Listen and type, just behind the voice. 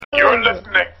You're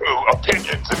listening to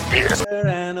Opinions and Beer.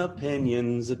 And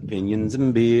opinions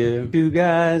and beer. Two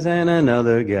guys and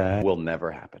another guy. Will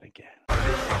never happen again.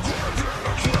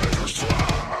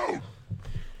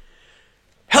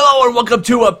 Hello and welcome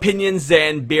to Opinions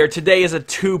and Beer. Today is a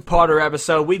two-parter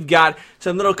episode. We've got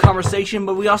some little conversation,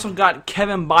 but we also got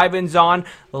Kevin Bivens on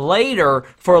later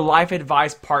for Life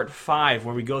Advice Part 5,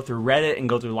 where we go through Reddit and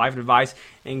go through Life Advice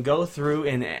and go through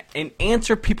and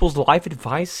answer people's life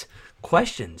advice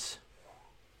questions.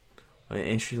 An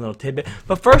interesting little tidbit.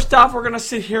 But first off, we're going to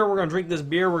sit here, we're going to drink this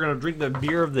beer, we're going to drink the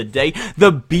beer of the day.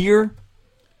 The beer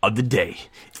of the day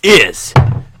is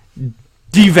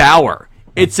Devour.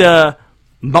 It's a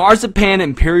Marzipan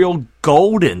Imperial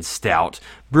Golden Stout,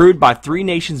 brewed by Three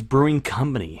Nations Brewing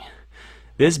Company.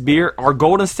 This beer, our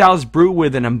Golden Stout, is brewed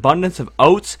with an abundance of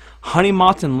oats, honey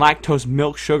malts, and lactose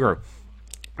milk sugar.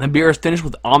 The beer is finished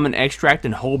with almond extract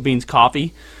and whole beans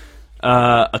coffee,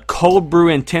 a cold brew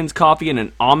intense coffee, and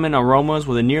an almond aromas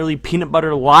with a nearly peanut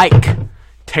butter-like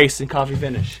taste and coffee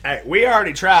finish. Hey, we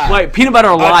already tried. Wait, peanut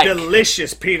butter-like. A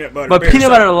delicious peanut butter. But beer. peanut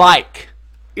butter-like.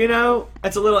 You know,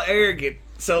 that's a little arrogant.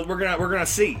 So we're gonna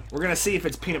see. We're gonna see if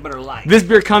it's peanut butter like. This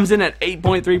beer comes in at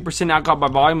 8.3% alcohol by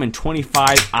volume and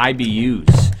 25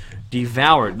 IBUs.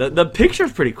 Devoured. The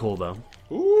picture's pretty cool though.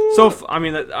 Ooh. So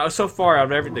so far out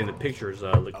of everything, the picture's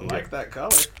looking I like good. that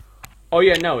color. Oh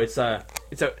yeah, no, it's a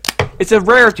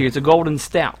rarity. It's a golden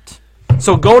stout.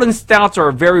 So golden stouts are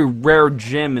a very rare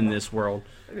gem in this world.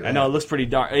 I know it looks pretty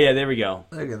dark. Yeah, there we go.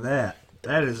 Look at that.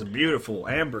 That is a beautiful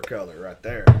amber color right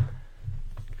there.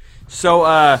 So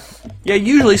yeah,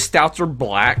 usually stouts are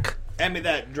black. Hand me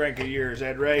that drink of yours,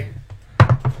 Ed Ray. There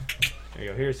you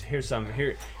go.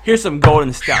 Here's some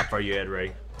golden stout for you, Ed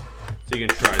Ray. So you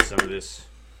can try some of this.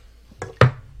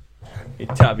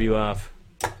 It top you off.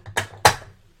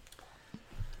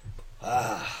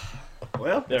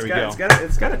 Well, There we go.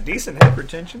 It's got a decent head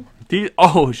retention.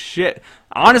 Oh shit!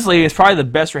 Honestly, it's probably the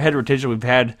best head retention we've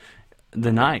had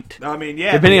the night. I mean,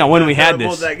 yeah. Depending on when we had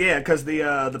this. Yeah, because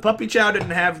the puppy chow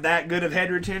didn't have that good of head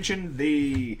retention.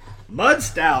 The mud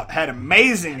stout had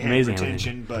amazing head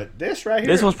retention, but this right here.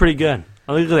 This one's pretty good.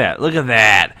 Oh, look at that! Look at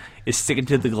that! It's sticking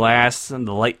to the glass and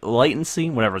the latency,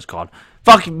 whatever it's called.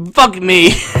 Fuck me!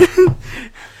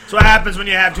 That's what happens when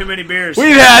you have too many beers.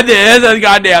 We've had this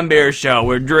goddamn beer show.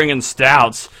 We're drinking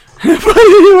stouts. But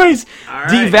anyways, All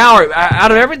right. Devour.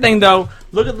 Out of everything though,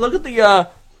 look at the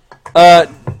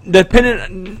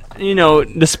dependent,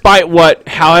 despite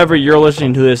however you're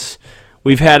listening to this,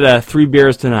 we've had 3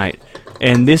 beers tonight,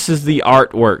 and this is the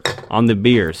artwork on the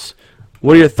beers.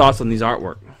 What are your thoughts on these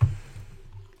artwork?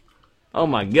 Oh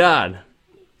my god!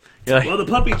 Well, the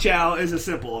puppy chow is a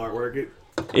simple artwork.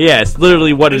 Yeah, it's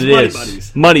literally what it Muddy is.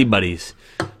 Buddies. Muddy Buddies.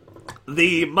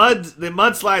 The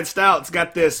mudslide stout's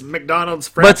got this McDonald's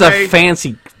frappe. But it's a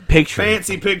fancy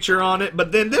picture. On it.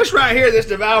 But then this right here, this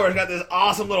Devour's got this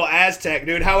awesome little Aztec,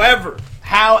 dude. However,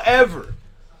 I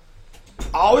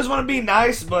always want to be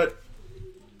nice, but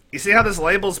you see how this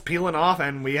label's peeling off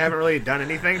and we haven't really done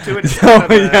anything to it? It's kind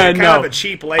of a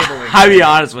cheap labeling. I'll be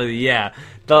honest with you, yeah.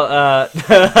 I'll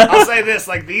say this,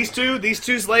 like these two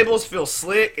labels feel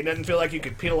slick. It doesn't feel like you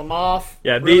could peel them off.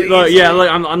 Yeah, really look,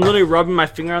 I'm literally rubbing my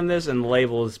finger on this, and the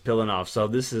label is peeling off. So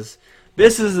this is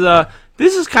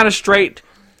kind of straight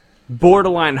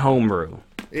borderline homebrew.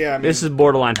 Yeah, I mean, This is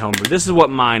borderline homebrew. This is what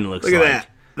mine looks like. look at that.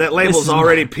 That label's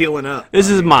already peeling up. This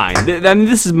is mine.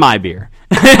 This is my beer.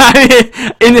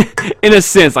 in a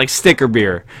sense, like sticker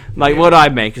beer. Like what I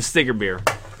make is sticker beer.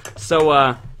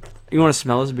 So, you want to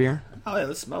smell this beer? Oh yeah,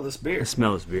 let's smell this beer. Let's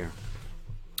smell this beer.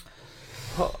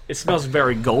 Oh, it smells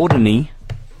very goldeny.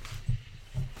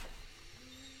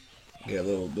 Get a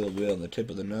little bit on the tip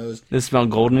of the nose. Does it smell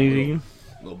goldeny to you?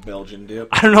 Little Belgian dip.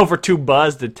 I don't know if we're too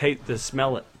buzzed to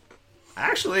smell it.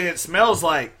 Actually, it smells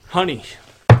like Honey.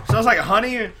 smells like a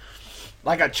honey,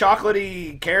 like a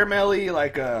chocolatey, caramelly,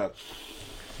 like.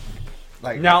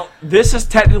 Now, this is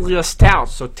technically a stout,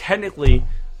 so technically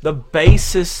the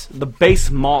base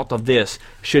malt of this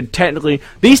should technically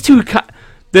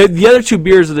the other 2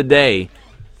 beers of the day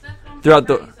throughout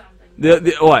the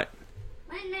what?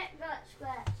 My neck got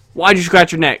scratched. Why'd you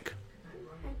scratch your neck?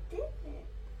 I did it.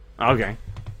 Okay.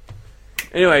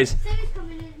 Anyways, Sam's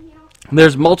coming in here.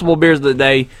 there's multiple beers of the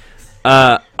day.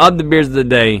 Of the beers of the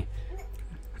day,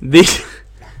 these.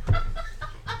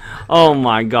 Oh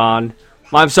my god!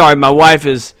 I'm sorry. My wife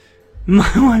is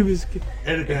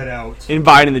Edit that out.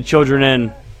 inviting the children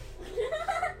in.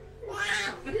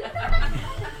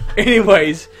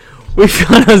 Anyways, we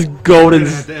found us golden.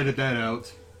 Edit that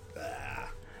out.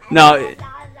 No.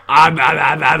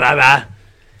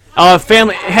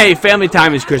 Family. Hey, family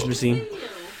time is Christmassy.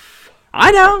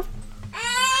 I know.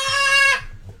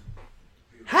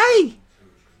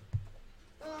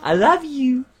 I love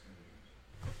you.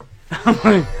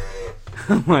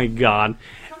 Oh my god.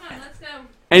 Come on, let's go.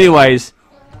 Anyways,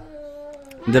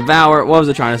 Devour. What was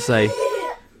I trying to say?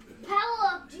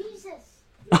 Power of Jesus.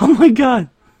 Oh my god.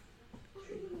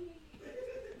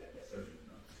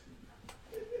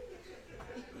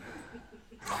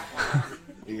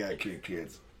 You got cute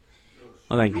kids.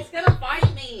 Oh, thank you. He's gonna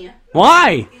fight me.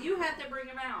 Why? You have to bring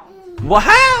him out. Well,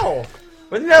 how?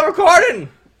 Wasn't that recording?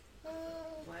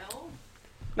 Well,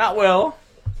 Not well.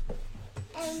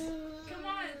 come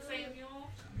on, Samuel.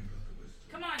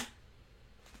 Come on.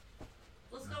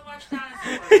 Let's go watch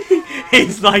dinosaurs.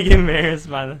 He's like embarrassed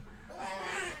by the.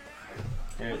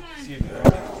 Here, excuse me.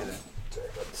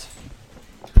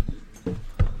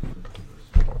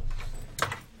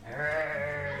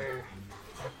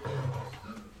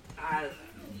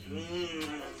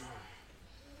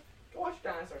 Watch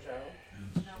dinosaur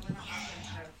show. No, we're not watching the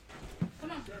show.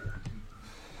 Come on.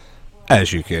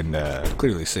 As you can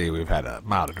clearly see, we've had a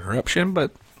mild interruption,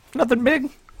 but nothing big.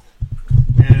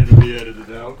 And it'll be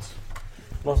edited out.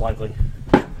 Most likely.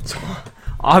 So,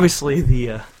 obviously,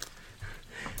 the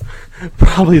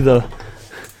probably the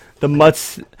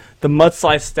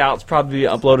mud-sliced stout's probably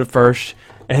uploaded first,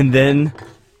 and then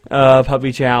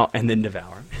Puppy Chow, and then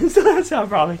Devour. So that's how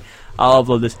probably I'll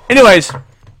upload this. Anyways,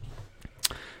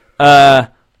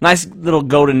 nice little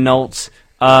golden notes.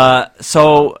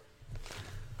 So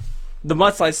the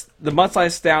mud-sliced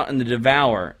stout and the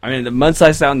Devour. I mean, the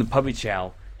mud-sliced stout and the Puppy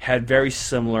Chow had very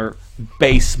similar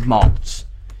base malts.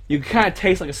 You kind of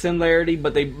taste like a similarity,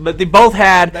 but they both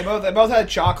had. They both had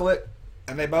chocolate,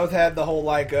 and they both had the whole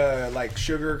like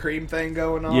sugar cream thing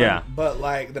going on. Yeah. But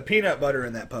like the peanut butter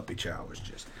in that Puppy Chow was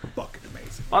just fucking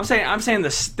amazing. I'm saying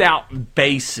the stout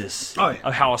basis Oh, yeah.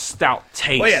 of how a stout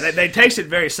tastes. Well, yeah, they tasted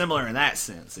very similar in that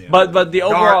sense. You know? But the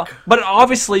overall, Dark. but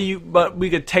obviously we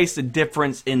could taste the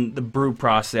difference in the brew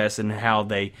process and how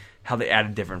they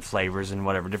added different flavors and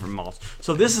whatever different malts.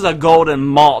 So this is a golden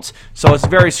malt, so it's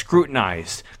very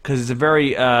scrutinized because it's a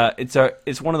very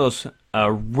it's one of those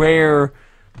rare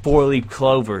 4-leaf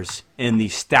clovers in the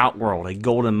stout world, a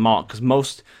golden malt, because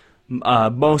most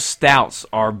stouts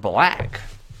are black.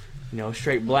 You know,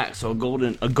 straight black. So a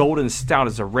golden stout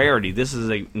is a rarity. This is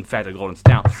in fact a golden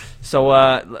stout.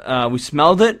 So we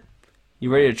smelled it. You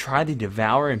ready to try the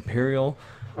Devour Imperial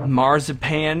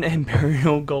Marzipan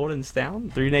Imperial Golden Stout?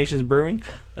 Three Nations Brewing.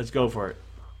 Let's go for it.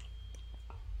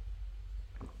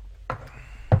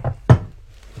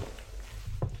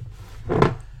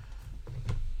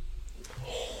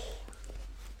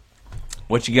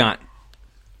 What you got?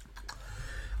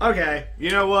 Okay,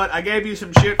 you know what? I gave you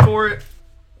some shit for it.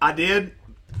 I did.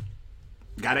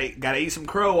 Gotta eat some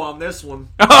crow on this one.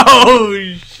 Oh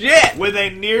shit! With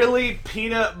a nearly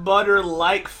peanut butter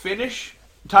like finish.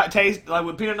 Taste like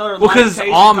with peanut butter Well, like 'cause it's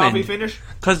taste almond. coffee finish.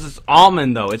 Because it's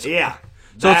almond though. It's Yeah.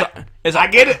 so That- it's I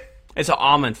get it. It's an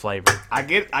almond flavor. I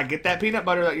get that peanut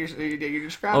butter that you're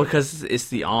describing. Oh, because it's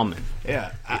the almond.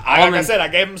 Yeah. Like I almond- said, I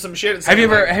gave him some shit. Have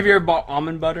you ever bought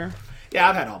almond butter? Yeah,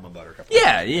 I've had almond butter a couple.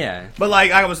 Yeah. But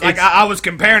like I was It's- I was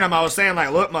comparing them. I was saying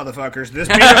like, look, motherfuckers, this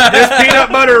peanut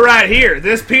butter right here.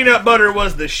 This peanut butter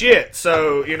was the shit.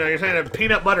 So you know, you're saying a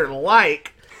peanut butter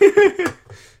like.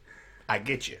 I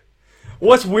get you.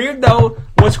 What's weird though,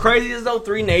 what's crazy is though,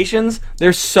 Three Nations,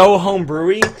 they're so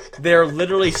homebrewy, they're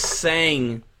literally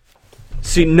saying,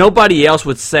 see, nobody else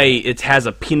would say it has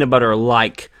a peanut butter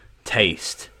like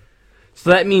taste. So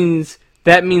that means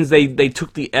they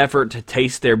took the effort to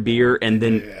taste their beer and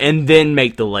then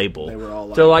make the label. They were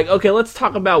all So like, okay, let's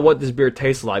talk about what this beer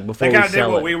tastes like before They we kind of did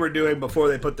sell what it. we were doing before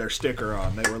they put their sticker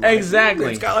on. They were like, Exactly. "Ooh,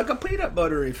 it's got like a peanut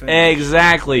buttery finish.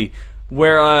 Exactly.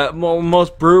 Where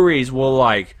most breweries will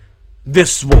like,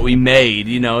 this is what we made.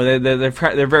 You know,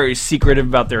 they're very secretive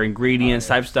about their ingredients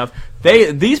type stuff.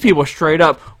 These people straight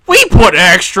up, we put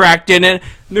extract in it,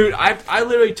 dude. I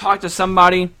literally talked to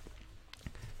somebody.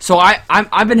 So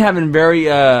I've been having very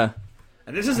And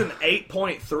this is an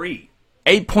 8.3.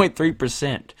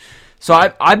 8.3%. So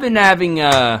I've been having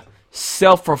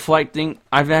self-reflecting.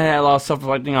 I've had a lot of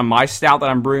self-reflecting on my stout that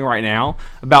I'm brewing right now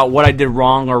about what I did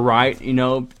wrong or right, you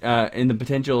know, in the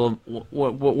potential of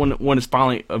when it's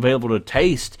finally available to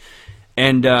taste.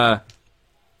 And I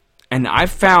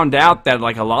found out that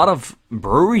like a lot of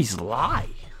breweries lie.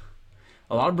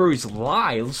 A lot of breweries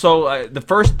lie. So the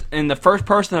first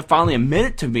person that finally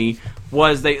admitted to me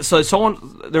was there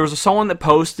was someone that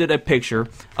posted a picture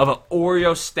of an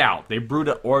Oreo stout. They brewed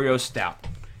an Oreo stout.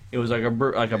 It was like a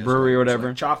brewery or whatever.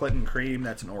 Like chocolate and cream,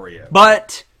 that's an Oreo.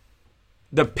 But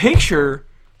the picture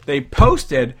they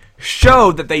posted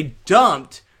showed that they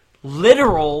dumped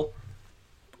literal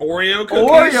Oreo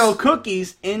cookies? Oreo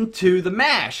cookies into the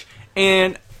mash.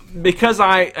 And because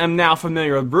I am now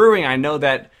familiar with brewing, I know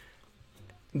that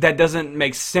doesn't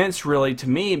make sense really to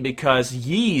me because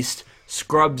yeast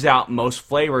scrubs out most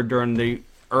flavor during the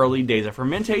early days of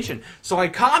fermentation. So I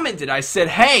commented, I said,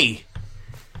 hey,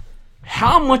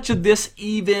 how much of this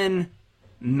even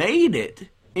made it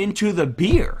into the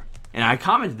beer? And I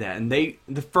commented that, and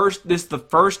this is the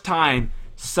first time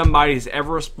somebody's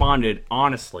ever responded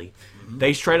honestly.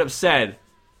 They straight up said,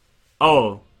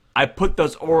 "Oh, I put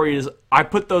those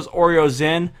Oreos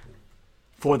in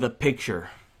for the picture."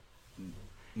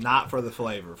 Not for the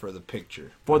flavor, for the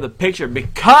picture. For the picture,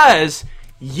 because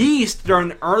yeast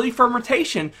during early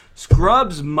fermentation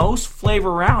scrubs most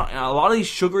flavor out, and a lot of these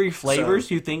sugary flavors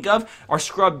you think of are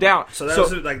scrubbed out. So that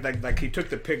was like he took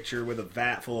the picture with a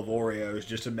vat full of Oreos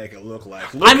just to make it look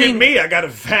like, look at me, I got a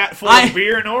vat full of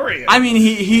beer and Oreos. I mean,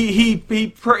 he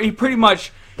pretty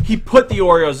much he put the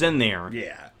Oreos in there.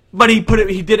 Yeah. But he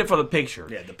did it for the picture.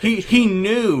 Yeah, the picture. He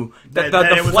knew that that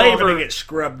the it was flavor all going to get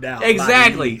scrubbed out.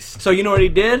 exactly. By yeast. So you know what he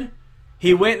did?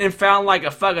 He went and found like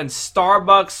a fucking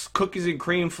Starbucks cookies and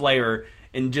cream flavor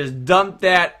and just dumped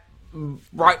that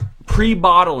right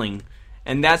pre-bottling.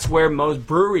 And that's where most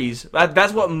breweries,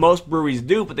 that's what most breweries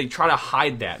do, but they try to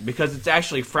hide that because it's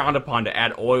actually frowned upon to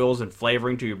add oils and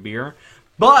flavoring to your beer.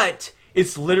 But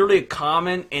it's literally a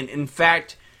common and, in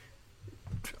fact,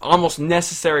 almost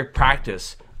necessary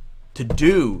practice to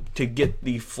do to get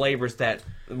the flavors that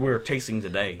we're tasting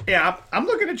today. Yeah, I'm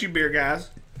looking at you, beer guys.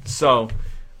 So,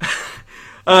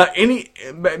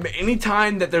 any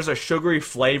time that there's a sugary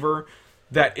flavor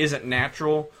that isn't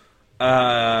natural,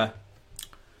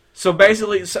 so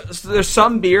basically, so there's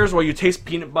some beers where you taste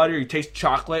peanut butter, you taste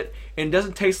chocolate, and it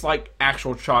doesn't taste like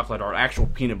actual chocolate or actual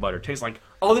peanut butter. It tastes like,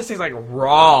 oh, this tastes like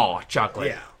raw chocolate,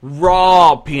 Yeah.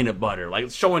 raw peanut butter,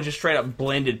 like someone just straight up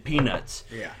blended peanuts.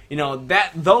 Yeah. You know,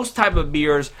 those type of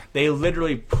beers, they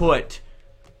literally put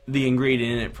the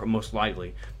ingredient in it for most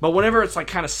likely. But whenever it's like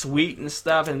kind of sweet and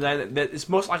stuff, and that it's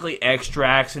most likely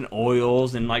extracts and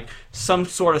oils and like some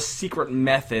sort of secret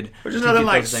method. Which is to nothing get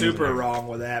like those things in super there. wrong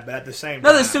with that, but at the same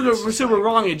time, Nothing super it's just super like-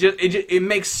 wrong. It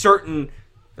makes certain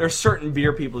there's certain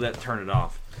beer people that turn it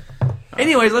off.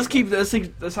 Anyways, let's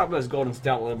talk about this golden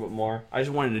stout a little bit more. I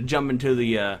just wanted to jump into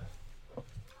the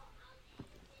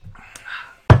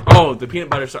the peanut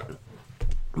butter. Sorry.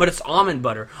 But it's almond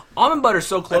butter. Almond butter's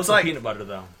so close It's to like- peanut butter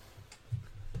though.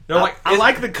 They're I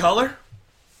like the color.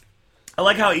 I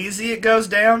like how easy it goes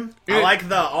down. I It- like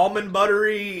the almond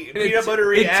buttery, peanut It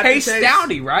buttery. tastes aftertaste.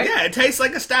 stouty, right? Yeah, it tastes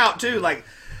like a stout too. Like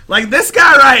this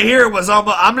guy right here was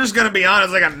almost. I'm just gonna be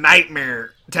honest, like a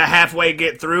nightmare to halfway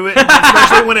get through it,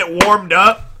 especially when it warmed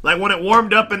up. Like when it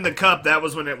warmed up in the cup, that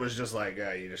was when it was just like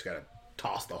you just gotta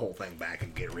toss the whole thing back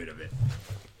and get rid of it.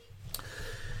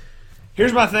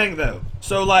 Here's my thing though.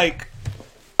 So like,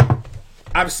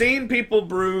 I've seen people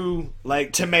brew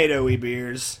like tomatoey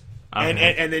beers.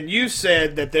 And then you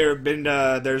said that there have been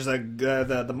there's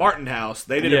the Martin House.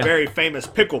 They did Yeah. a very famous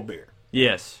pickle beer.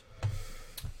 Yes.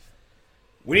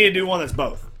 We need to do one that's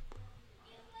both.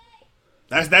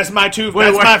 That's my two.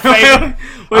 Wait, that's wait,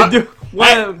 my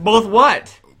favorite. Both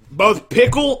what? Both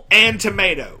pickle and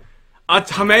tomato. A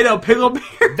tomato pickle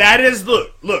beer? That is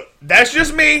look. That's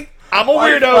just me. I'm a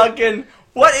weirdo. Fucking,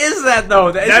 what is that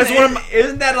though? That's isn't, one of my-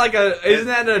 isn't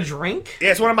that a drink?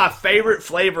 Yeah, it's one of my favorite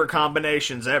flavor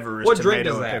combinations ever. Is What tomato drink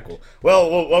is and that? pickle. Well,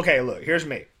 okay. Look, here's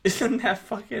me. Isn't that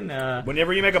fucking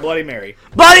Whenever you make a Bloody Mary,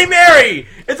 Bloody Mary?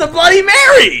 It's a Bloody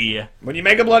Mary. when you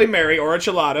make a Bloody Mary or a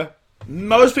chilada,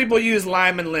 most people use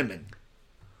lime and lemon.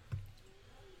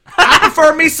 I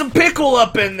prefer me some pickle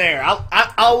up in there.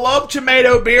 I love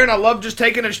tomato beer, and I love just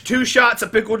taking 2 shots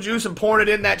of pickle juice and pouring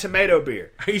it in that tomato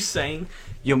beer. Are you saying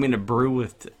you want me to brew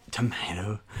with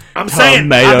tomato? I'm saying,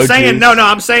 juice. no,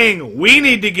 I'm saying we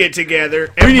need to get together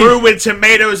and brew with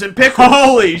tomatoes and pickle.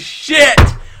 Holy shit!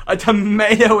 A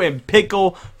tomato and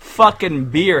pickle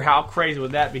fucking beer. How crazy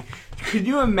would that be? Could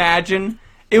you imagine?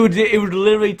 It would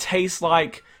literally taste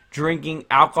like drinking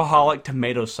alcoholic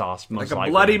tomato sauce. Most Like a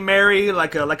likely. Bloody Mary,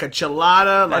 like a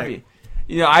chilada, That'd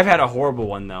be- I've had a horrible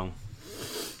one though,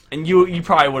 and you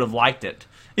probably would have liked it.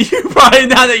 You probably,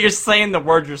 now that you're saying the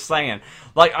words you're saying,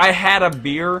 like I had a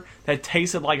beer that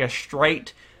tasted like a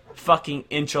straight fucking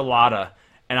enchilada,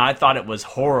 and I thought it was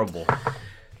horrible.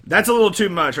 That's a little too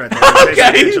much right there. It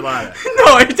tastes like Okay. enchilada.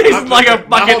 No, it tasted like a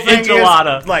My whole fucking thing is,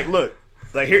 enchilada. like, look,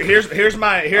 like here's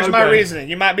my Okay. reasoning.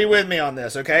 You might be with me on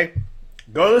this, okay?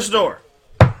 Go to the store,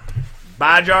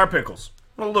 buy a jar of pickles,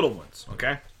 the little ones,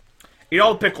 okay? Eat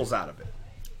all the pickles out of it.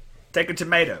 Take a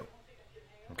tomato,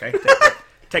 okay?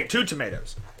 Take 2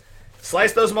 tomatoes,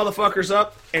 slice those motherfuckers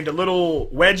up into little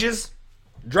wedges,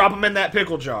 drop them in that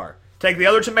pickle jar. Take the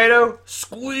other tomato,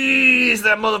 squeeze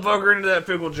that motherfucker into that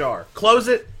pickle jar. Close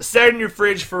it, set it in your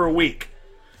fridge for a week.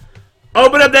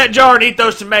 Open up that jar and eat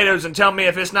those tomatoes and tell me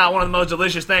if it's not one of the most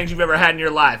delicious things you've ever had in your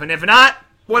life. And if not,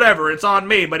 whatever, it's on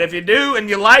me. But if you do and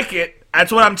you like it,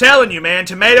 that's what I'm telling you, man.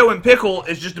 Tomato and pickle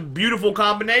is just a beautiful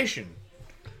combination.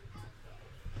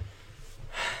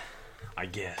 I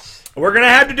guess. We're going to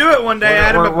have to do it one day,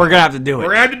 Adam. We're gonna have to do it.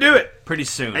 We're going to have to do it. pretty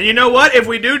soon. And you know what? If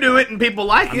we do it and people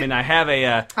like I it, mean, I have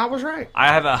I was right.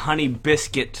 a honey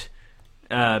biscuit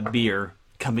beer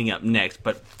coming up next,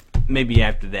 but maybe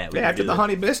after that. Yeah, after the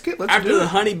honey biscuit, let's after do the it.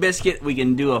 honey biscuit, we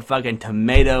can do a fucking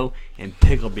tomato and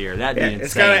pickle beer. That'd be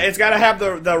insane. It's gotta have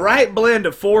the right blend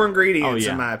of 4 ingredients, Oh,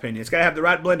 yeah. in my opinion. It's gotta have the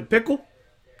right blend of pickle,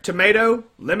 tomato,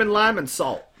 lemon, lime, and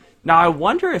salt. Now I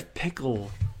wonder if pickle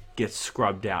gets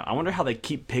scrubbed out. I wonder how they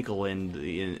keep pickle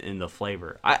in the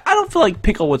flavor. I don't feel like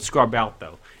pickle would scrub out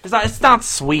though. It's not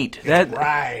sweet. That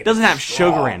right. doesn't have It's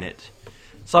sugar strong. in it.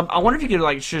 So I wonder if you could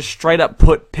like just straight up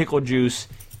put pickle juice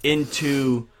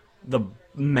into the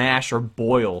mash or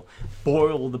boil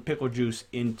the pickle juice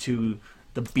into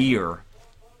the beer.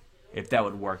 If that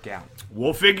would work out.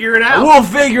 We'll figure it out. We'll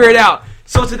figure it out.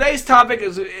 So today's topic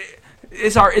is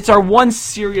it's our one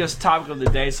serious topic of the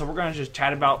day. So we're gonna just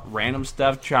chat about random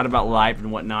stuff, chat about life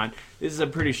and whatnot. This is a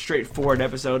pretty straightforward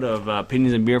episode of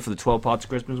Opinions and Beer for the 12 Pots of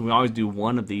Christmas. We always do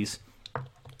one of these.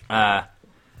 Ed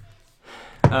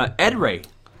Ray,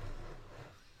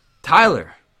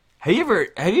 Tyler, have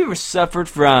you ever suffered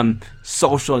from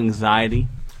social anxiety?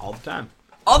 All the time.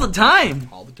 All the time.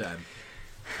 All the time.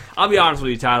 I'll be honest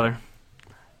with you, Tyler.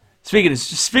 Speaking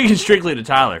strictly to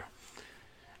Tyler,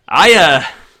 I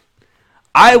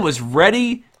was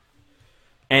ready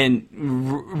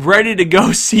to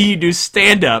go see you do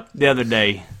stand up the other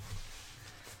day,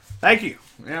 Thank you.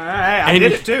 Yeah, I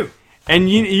did it too. and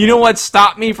you know what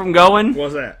stopped me from going? What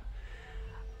was that?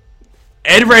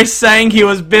 Ed Ray saying he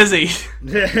was busy,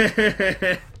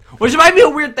 which might be a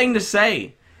weird thing to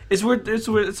say. It's weird. It's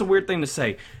a weird thing to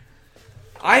say.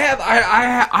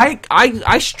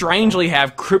 I strangely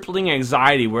have crippling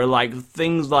anxiety where like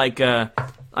things like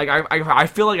I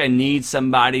feel like I need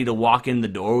somebody to walk in the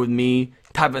door with me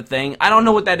type of thing. I don't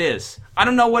know what that is. I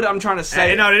don't know what I'm trying to say.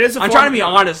 Hey, no, it is a I'm form trying to of- be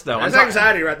honest though. That's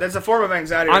anxiety, right? That's a form of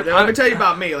anxiety. Right there. Let me tell you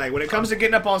about me. Like when it comes to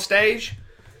getting up on stage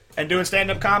and doing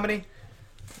stand-up comedy,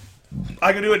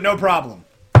 I can do it no problem.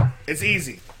 It's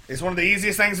easy. It's one of the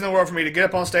easiest things in the world for me to get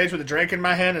up on stage with a drink in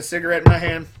my hand, a cigarette in my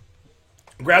hand,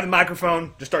 grab the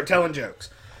microphone, just start telling jokes.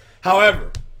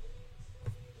 However,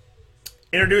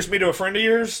 introduce me to a friend of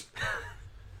yours,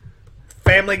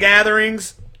 family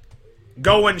gatherings,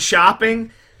 going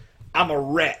shopping, I'm a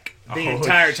wreck the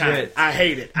entire time. shit. I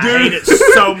hate it. I hate it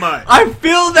so much. I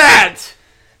feel that.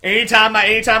 Anytime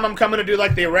I'm coming to do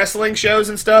like the wrestling shows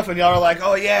and stuff, and y'all are like,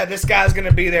 "Oh yeah, this guy's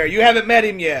gonna be there." You haven't met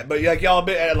him yet, but like y'all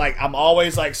been like, I'm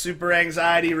always like super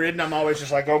anxiety ridden. I'm always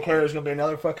just like, "Okay, there's gonna be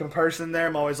another fucking person there."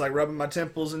 I'm always like rubbing my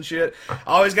temples and shit. I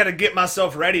always got to get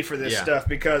myself ready for this Yeah. stuff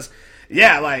because,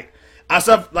 yeah, like I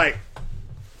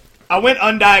went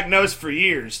undiagnosed for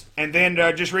years, and then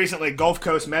just recently, Gulf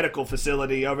Coast Medical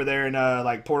Facility over there in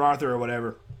like Port Arthur or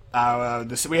whatever.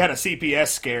 We had a CPS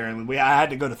scare, and I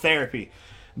had to go to therapy.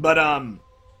 But I'm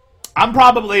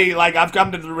probably, like, I've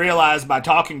come to realize by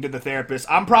talking to the therapist,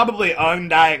 I'm probably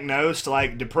undiagnosed,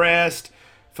 like, depressed,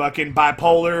 fucking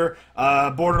bipolar,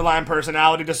 borderline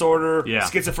personality disorder, Yeah.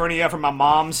 schizophrenia from my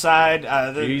mom's side.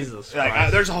 Jesus like,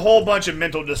 Christ. there's a whole bunch of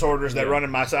mental disorders that run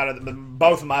in my side of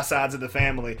both of my sides of the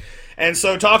family. And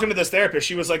so talking to this therapist,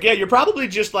 she was like, yeah, you're probably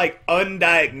just like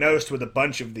undiagnosed with a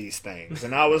bunch of these things.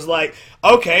 And I was like,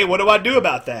 okay, what do I do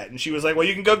about that? And she was like, well,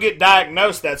 you can go get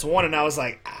diagnosed. That's one. And I was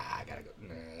like, I gotta go.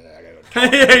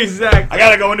 Exactly. I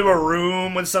gotta go into a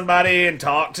room with somebody and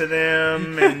talk to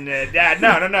them, and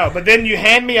no. But then you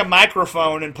hand me a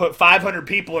microphone and put 500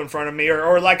 people in front of me,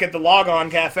 or like at the Log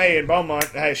On Cafe in Beaumont.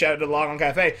 Hey, shout out to the Log On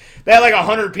Cafe. They had like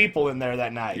 100 people in there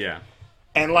that night. Yeah.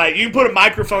 And like you put a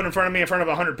microphone in front of me in front of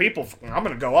 100 people, I'm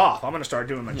gonna go off. I'm gonna start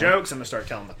doing my jokes. I'm gonna start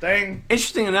telling my thing.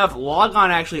 Interesting enough,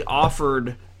 Logon actually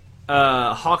offered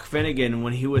Hawk Finnegan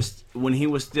when he was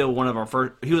still one of our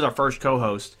first. He was our first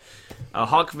co-host.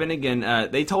 Hawk Finnegan.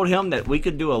 They told him that we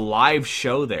could do a live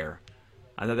show there.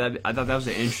 I thought that was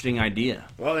an interesting idea.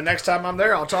 Well, the next time I'm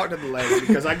there, I'll talk to the lady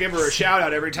because I give her a shout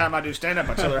out every time I do stand up.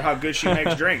 I tell her how good she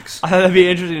makes drinks. I thought that'd be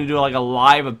interesting to do like a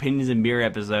live opinions and beer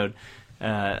episode.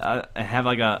 And have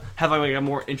like a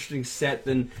more interesting set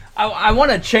than I want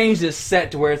to change this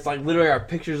set to where it's like literally our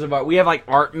pictures of art. We have like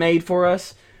art made for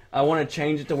us. I want to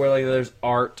change it to where like there's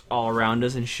art all around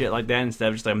us and shit like that instead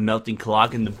of just like a melting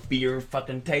clock and the beer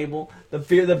fucking table, the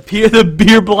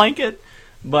beer blanket.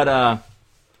 But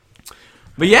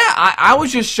But yeah, I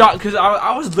was just shocked because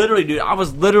I was literally, dude, I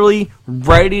was literally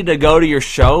ready to go to your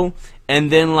show,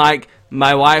 and then like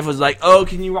my wife was like, "Oh,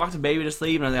 can you rock the baby to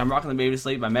sleep?" And I was like, "I'm rocking the baby to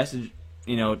sleep." I messaged,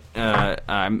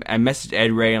 I messaged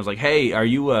Ed Ray. I was like, "Hey, are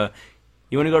you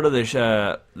you want to go to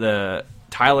the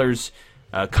Tyler's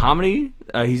comedy?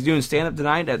 He's doing stand up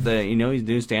tonight at the he's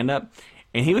doing stand up."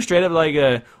 And he was straight up like,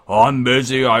 "Oh, I'm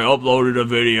busy. I uploaded a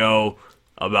video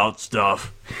about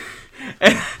stuff."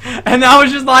 And I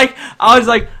was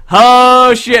like,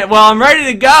 oh shit, well, I'm ready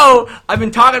to go. I've been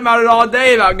talking about it all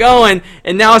day about going,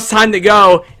 and now it's time to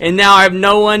go, and now I have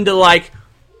no one to like,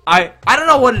 I don't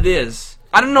know what it is.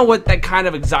 I don't know what that kind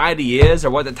of anxiety is,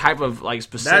 or what the type of like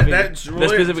specific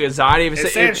anxiety.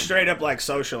 It sounds straight up like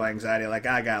social anxiety, like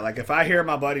I got. Like if I hear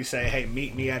my buddy say, "Hey,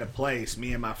 meet me at a place.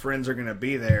 Me and my friends are gonna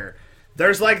be there."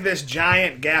 There's like this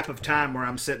giant gap of time where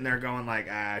I'm sitting there going like,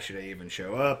 should I even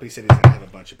show up? He said he's gonna have a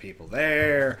bunch of people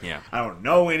there. Yeah. I don't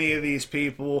know any of these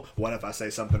people. What if I say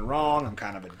something wrong? I'm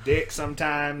kind of a dick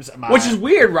sometimes. Which is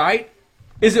weird, right?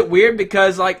 Is it weird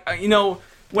because like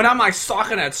when I'm like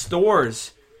stalking at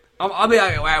stores, I'll be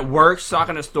like, at work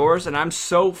stalking at stores, and I'm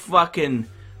so fucking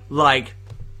like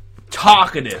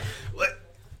talkative.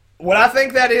 What I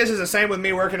think that is the same with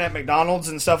me working at McDonald's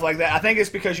and stuff like that. I think it's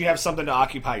because you have something to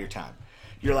occupy your time.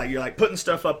 You're like putting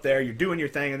stuff up there, you're doing your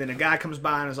thing, and then a guy comes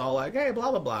by and is all like, "Hey,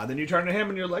 blah, blah, blah." Then you turn to him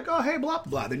and you're like, "Oh, hey, blah,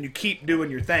 blah, blah." Then you keep doing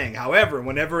your thing. However,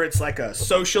 whenever it's like a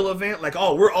social event, like,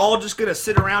 "Oh, we're all just going to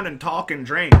sit around and talk and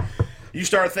drink," you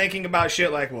start thinking about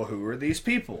shit like, well, who are these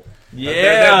people?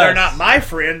 Yeah, they're not my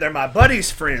friend, they're my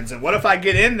buddy's friends. And what if I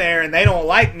get in there and they don't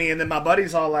like me, and then my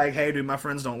buddy's all like, "Hey, dude, my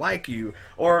friends don't like you."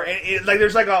 Or like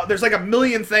there's like a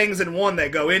million things in one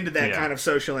that go into that kind of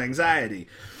social anxiety.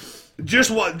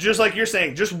 Just like you're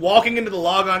saying, just walking into the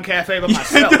Logon Cafe by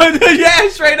myself. Yeah,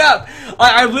 straight up.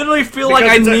 I literally feel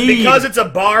because it's a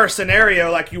bar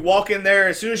scenario. Like you walk in there,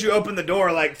 as soon as you open the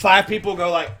door, like 5 people go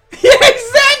like, "Yeah,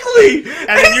 exactly."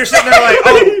 And then you're sitting there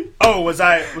like, oh, was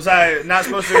I not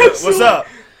supposed to? What's up?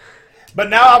 But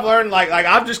now I've learned, like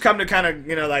I've just come to kind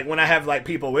of, like when I have like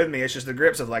people with me, it's just the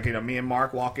grips of like, me and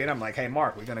Mark walk in. I'm like, "Hey,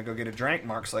 Mark, we gonna go get a drink?"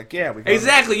 Mark's like, "Yeah, we."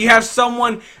 Exactly. You have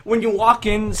someone when you walk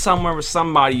in somewhere with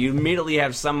somebody, you immediately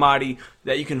have somebody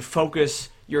that you can focus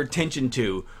your attention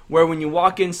to. Where when you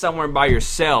walk in somewhere by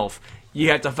yourself,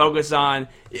 you have to focus on,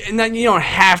 and then you don't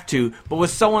have to. But with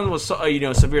someone with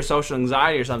severe social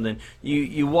anxiety or something,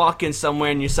 you walk in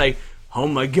somewhere and you say, "Oh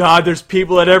my God, there's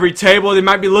people at every table. They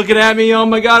might be looking at me. Oh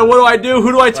my God, what do I do?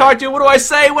 Who do I talk to? What do I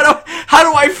say? How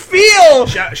do I feel?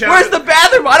 Where's the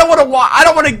bathroom? I don't want to I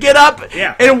don't want to get up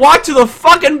and walk to the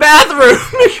fucking bathroom."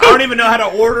 I don't even know how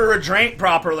to order a drink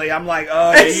properly. I'm like,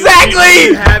 exactly. Do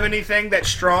you have anything that's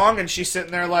strong? And she's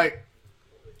sitting there like,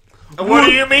 "What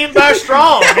do you mean by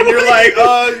strong?" And you're like,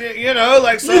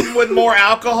 like something with more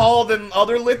alcohol than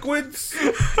other liquids.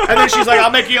 And then she's like,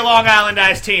 "I'll make you a Long Island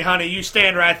iced tea, honey. You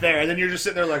stand right there." And then you're just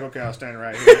sitting there like, "Okay, I'll stand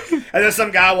right here." And then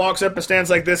some guy walks up and stands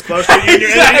like this close to you,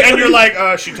 and you're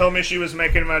like, "She told me she was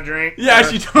making my drink." Yeah,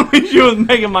 she told me she was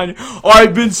making my drink.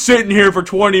 "I've been sitting here for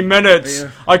 20 minutes.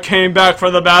 Yeah. I came back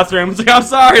for the bathroom." It's like, "I'm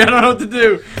sorry, I don't know what to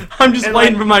do. I'm just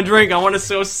waiting for my drink. I want to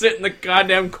go sit in the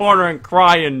goddamn corner and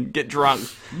cry and get drunk."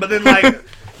 But then, like,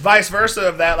 vice versa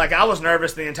of that, like, I was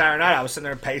nervous the entire night. I was sitting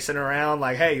there pacing around,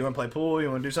 like, "Hey, you want to play pool? You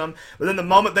want to do something?" But then the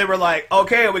moment they were like,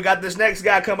 "Okay, we got this next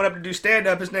guy coming up to do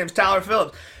stand-up. His name's Tyler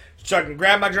Phillips." So I can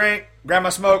grab my drink, grab my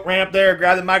smoke, ran up there,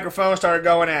 grabbed the microphone, started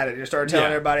going at it. Just started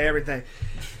telling everybody everything.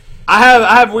 I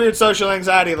have weird social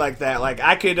anxiety like that. Like,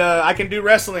 I can do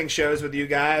wrestling shows with you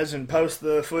guys and post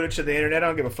the footage to the internet. I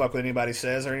don't give a fuck what anybody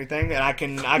says or anything. And I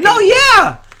can No,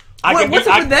 yeah! What's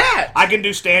up with that? I can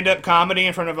do stand-up comedy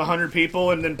in front of 100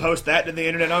 people and then post that to the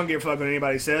internet. I don't give a fuck what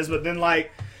anybody says. But then,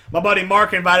 like, my buddy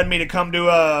Mark invited me to come to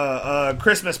a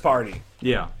Christmas party.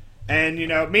 Yeah. And,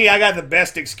 me, I got the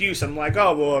best excuse. I'm like,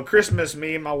 "Oh, well, Christmas,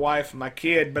 me and my wife and my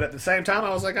kid." But at the same time, I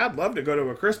was like, I'd love to go to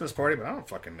a Christmas party, but I don't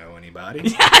fucking know anybody.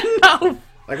 Yeah, no.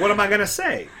 Like, what am I going to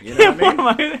say? You know what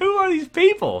I mean? Who are these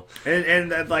people?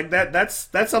 And like that's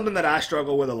something that I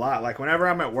struggle with a lot. Like, whenever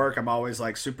I'm at work, I'm always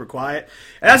like super quiet.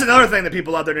 And that's another thing that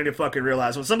people out there need to fucking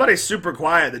realize. When somebody's super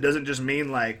quiet, that doesn't just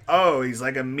mean like, oh, he's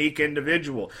like a meek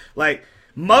individual. Like,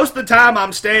 most of the time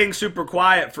I'm staying super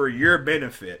quiet for your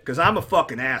benefit because I'm a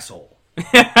fucking asshole.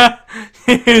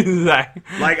 Exactly.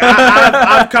 Like,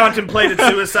 I've contemplated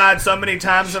suicide so many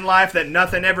times in life that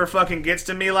nothing ever fucking gets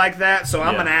to me like that, so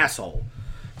I'm an asshole.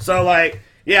 So, like,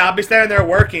 I'll be standing there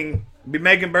working, be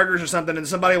making burgers or something, and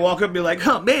somebody walk up and be like,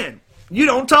 "Oh, man, you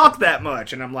don't talk that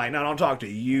much." And I'm like, "No, I don't talk to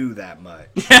you that much."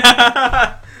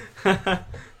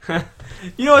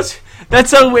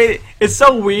 That's so weird. It's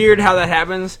so weird how that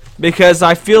happens because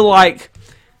I feel like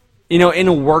in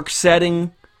a work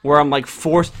setting where I'm like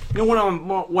forced, when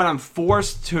I'm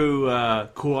forced to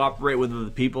cooperate with other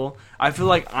people, I feel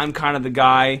like I'm kind of the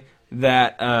guy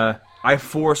that I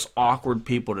force awkward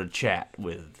people to chat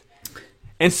with.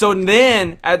 And so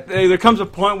then there comes a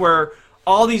point where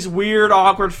all these weird,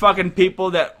 awkward fucking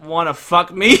people that want to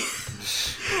fuck me,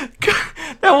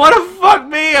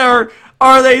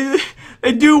 or they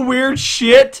do weird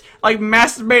shit, like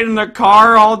masturbate in their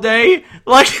car all day,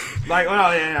 like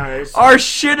or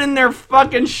shit in their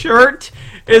fucking shirt.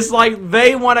 It's like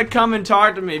they want to come and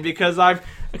talk to me because I've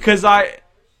just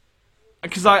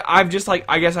like,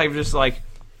 I guess I've just like,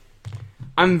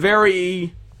 I'm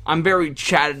very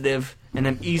chattative and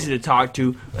I'm easy to talk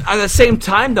to. At the same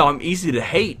time, though, I'm easy to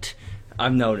hate.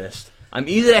 I've noticed I'm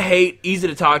easy to hate, easy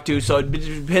to talk to. So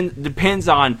it depends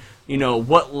on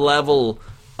what level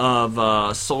of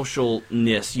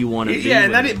socialness you want to be. Yeah,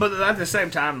 and but at the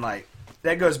same time, like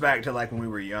that goes back to like when we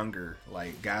were younger,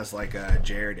 like guys like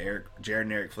Jared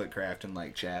and Eric Flitcraft and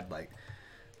like Chad, like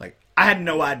I had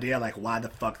no idea like why the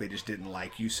fuck they just didn't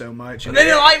like you so much. They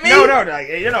didn't like me? No,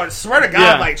 like, swear to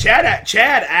God, like Chad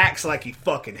acts like he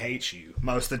fucking hates you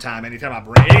most of the time. Anytime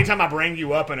I bring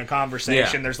you up in a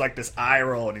conversation, there's like this eye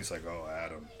roll, and he's like, "Oh,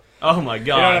 Adam." Oh my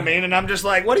God. You know what I mean? And I'm just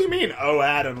like, "What do you mean, oh,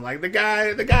 Adam?" Like the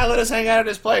guy let us hang out at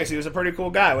his place. He was a pretty cool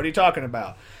guy. What are you talking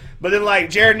about? But then like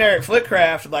Jared and Eric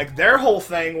Flitcraft, like their whole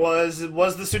thing was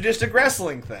the sadistic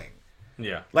wrestling thing.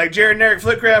 Yeah. Like, Jared and Eric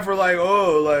Flitcraft were like,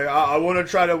 oh, like, I want to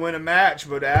try to win a match,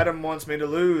 but Adam wants me to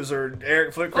lose, or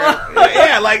Eric Flitcraft.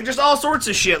 Yeah, like, just all sorts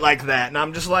of shit like that. And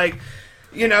I'm just like,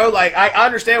 like, I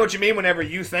understand what you mean whenever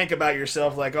you think about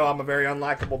yourself, like, oh, I'm a very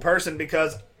unlikable person,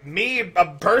 because me,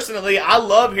 personally, I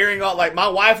love hearing all, like, my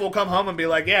wife will come home and be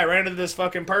like, yeah, I ran into this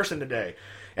fucking person today.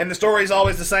 And the story's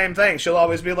always the same thing. She'll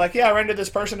always be like, yeah, I ran into this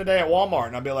person today at Walmart.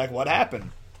 And I'll be like, what happened?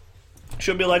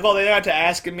 She'll be like, oh, they got to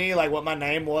asking me, like, what my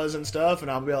name was and stuff,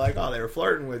 and I'll be like, oh, they were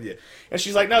flirting with you. And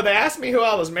she's like, no, they asked me who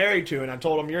I was married to, and I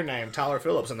told them your name, Tyler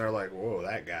Phillips, and they're like, whoa,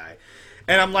 that guy.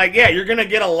 And I'm like, yeah, you're going to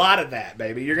get a lot of that,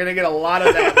 baby. You're going to get a lot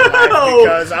of that in life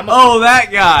because that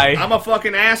guy. I'm a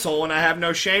fucking asshole, and I have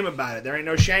no shame about it. There ain't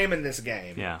no shame in this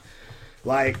game. Yeah.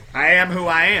 Like, I am who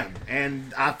I am.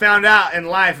 And I found out in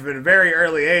life at a very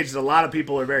early age that a lot of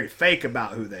people are very fake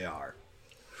about who they are.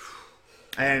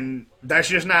 And that's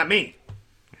just not me.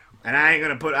 And I ain't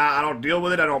going to I don't deal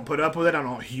with it. I don't put up with it. I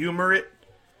don't humor it.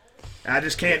 I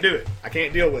just can't do it. I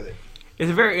can't deal with it. It's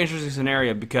a very interesting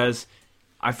scenario because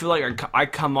I feel like I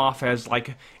come off as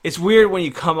like, it's weird when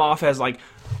you come off as like,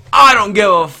 I don't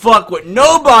give a fuck what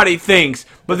nobody thinks.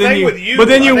 But then I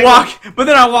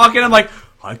walk in, I'm like,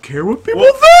 I care what people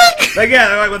think. Like,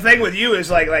 yeah, like the thing with you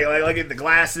is like the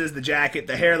glasses, the jacket,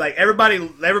 the hair. Like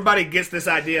everybody gets this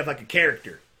idea of like a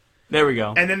character. There we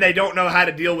go. And then they don't know how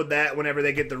to deal with that whenever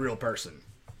they get the real person.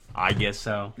 I guess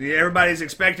so. Yeah, everybody's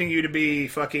expecting you to be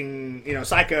fucking,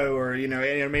 Psycho or, you know what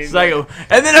I mean? Psycho.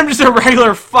 And then I'm just a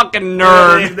regular fucking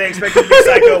nerd. They expect you to be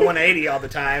Psycho 180 all the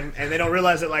time, and they don't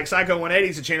realize that, like, Psycho 180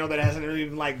 is a channel that hasn't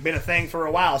even, like, been a thing for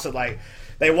a while. So, like,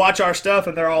 they watch our stuff,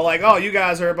 and they're all like, oh, you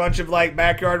guys are a bunch of, like,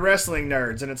 backyard wrestling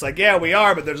nerds. And it's like, yeah, we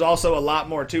are, but there's also a lot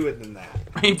more to it than that.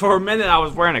 I mean, for a minute, I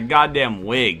was wearing a goddamn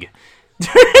wig.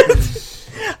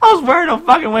 I was wearing a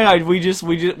fucking wig. We just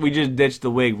ditched the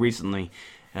wig recently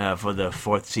for the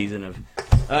 4th season of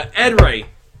Ed Ray.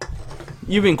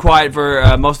 You've been quiet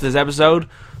for most of this episode.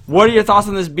 What are your thoughts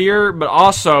on this beer? But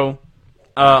also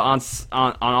on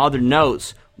other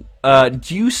notes,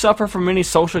 do you suffer from any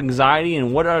social anxiety?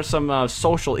 And what are some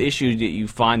social issues that you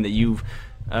find that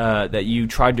you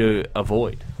tried to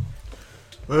avoid?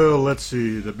 Well, let's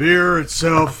see. The beer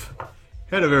itself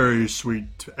had a very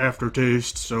sweet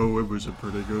aftertaste, so it was a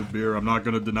pretty good beer. I'm not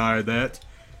going to deny that.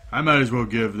 I might as well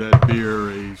give that beer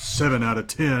a 7 out of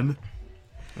 10.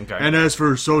 Okay. And as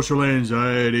for social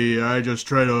anxiety, I just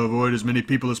try to avoid as many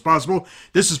people as possible.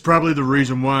 This is probably the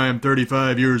reason why I'm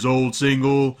 35 years old,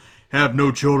 single, have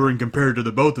no children compared to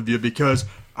the both of you, because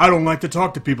I don't like to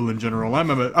talk to people in general. I'm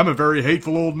a very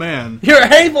hateful old man. You're a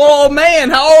hateful old man.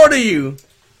 How old are you?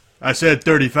 I said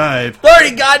 35.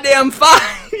 30 goddamn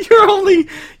 5.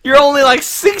 You're only like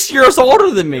 6 years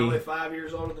older than me. You're only 5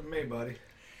 years older than me, buddy.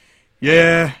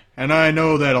 Yeah, and I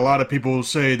know that a lot of people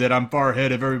say that I'm far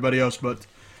ahead of everybody else, but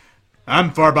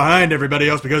I'm far behind everybody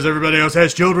else because everybody else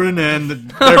has children and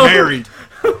they're married.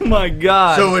 Oh my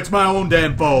God. So it's my own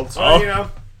damn fault.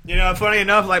 Well, you know, funny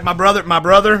enough, like my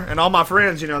brother and all my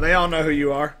friends, they all know who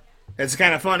you are. It's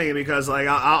kind of funny because like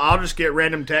I'll just get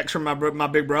random texts from my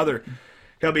big brother.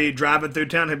 He'll be driving through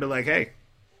town. He'll be like, "Hey,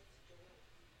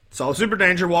 saw Super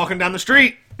Danger walking down the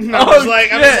street." I'm just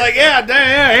like,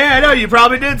 yeah, I know you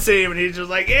probably did see him, and he's just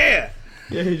like, yeah.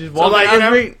 Yeah, he just walking down the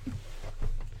street.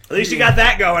 At least you got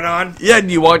that going on. Yeah, do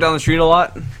you walk down the street a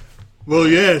lot? Well,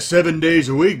 yeah, 7 days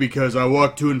a week because I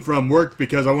walk to and from work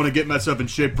because I want to get myself in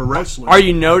shape for wrestling. Are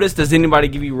you noticed? Does anybody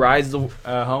give you rides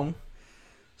home?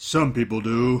 Some people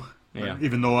do. Yeah.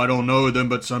 Even though I don't know them,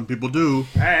 but some people do.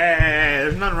 Hey,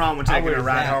 there's nothing wrong with taking a would've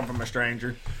ride that. home from a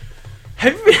stranger.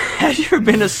 Have you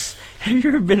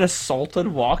ever been assaulted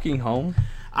walking home?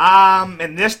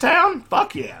 In this town?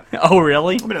 Fuck yeah. Oh,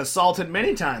 really? I've been assaulted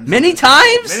many times. Many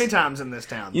times? Many times in this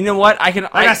town. You know what? Like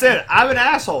I said, I'm an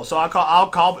asshole, so I'll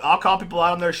call people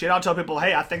out on their shit. I'll tell people,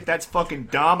 hey, I think that's fucking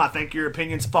dumb. I think your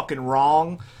opinion's fucking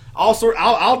wrong.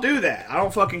 I'll do that. I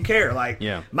don't fucking care. Like,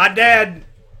 Yeah.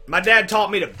 My dad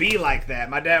taught me to be like that.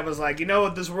 My dad was like, you know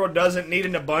what this world doesn't need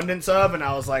an abundance of? And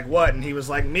I was like, what? And he was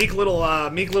like, meek little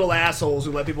assholes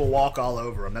who let people walk all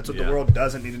over them. That's what the world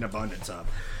doesn't need an abundance of.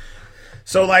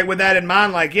 So, like, with that in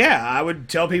mind, like, yeah, I would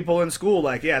tell people in school,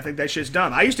 like, yeah, I think that shit's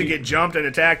dumb. I used to get jumped and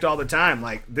attacked all the time.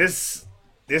 Like, this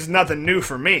is nothing new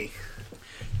for me.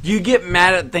 Do you get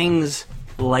mad at things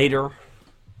later?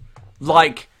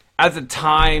 Like, at the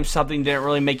time, something didn't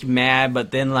really make you mad,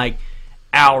 but then, like,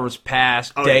 hours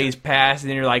pass, days pass, and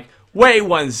then you're like, wait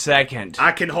 1 second.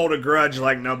 I can hold a grudge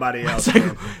like nobody else. It's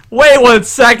like, wait 1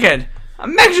 second.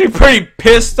 I'm actually pretty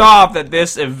pissed off that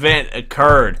this event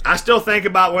occurred. I still think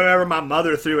about whenever my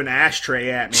mother threw an ashtray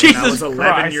at me when I was Jesus 11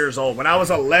 Christ. years old. When I was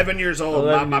 11 years old,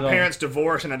 11 my years old. parents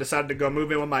divorced and I decided to go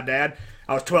move in with my dad.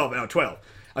 I was 12. No, 12.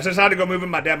 I decided to go move in with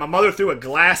my dad. My mother threw a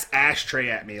glass ashtray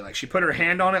at me. Like, she put her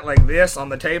hand on it like this on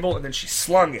the table, and then she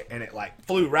slung it, and it, like,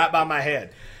 flew right by my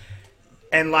head.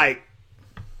 And, like,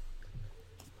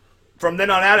 from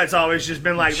then on out, it's always just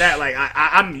been like that. Like,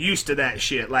 I'm used to that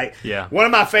shit. Like, Yeah. one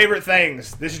of my favorite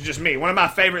things, this is just me, one of my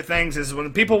favorite things is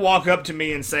when people walk up to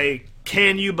me and say,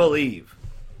 can you believe?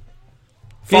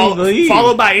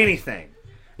 Followed by anything.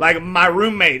 Like, my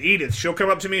roommate, Edith, she'll come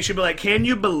up to me and she'll be like, can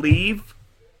you believe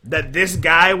that this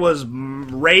guy was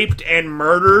raped and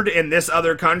murdered in this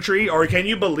other country? Or can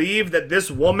you believe that this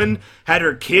woman had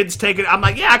her kids taken? I'm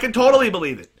like, yeah, I can totally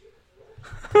believe it.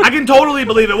 I can totally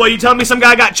believe it. Well, you tell me some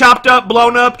guy got chopped up,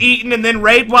 blown up, eaten, and then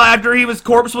raped while after his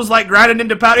corpse was like grinded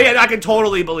into powder? Yeah, I can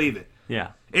totally believe it.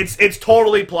 Yeah. It's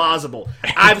totally plausible.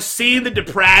 I've seen the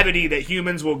depravity that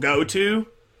humans will go to.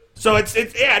 So it's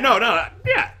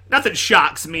nothing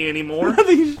shocks me anymore.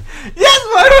 Yes,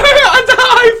 that's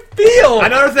how I feel.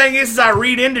 Another thing is I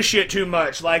read into shit too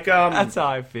much. Like, That's how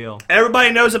I feel.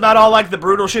 everybody knows about all, like, the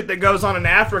brutal shit that goes on in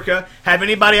Africa. Have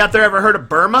anybody out there ever heard of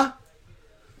Burma?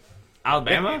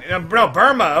 Alabama? No,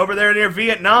 Burma, over there near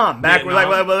Vietnam. Back where,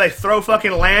 Vietnam? where they throw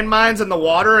fucking landmines in the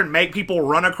water and make people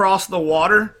run across the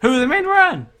water. Who they made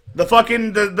run? The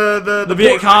fucking the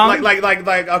Viet Cong? like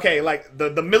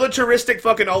the militaristic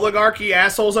fucking oligarchy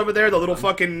assholes over there. The little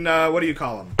fucking what do you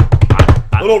call them?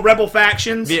 Little rebel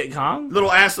factions. Viet Cong?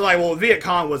 Little ass Viet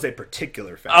Cong was a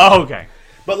particular faction. Oh, okay.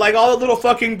 But like all the little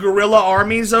fucking guerrilla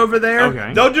armies over there,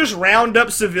 Okay. they'll just round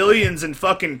up civilians and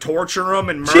fucking torture them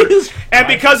and murder. Jesus And Christ.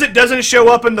 because it doesn't show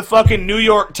up in the fucking New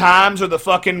York Times or the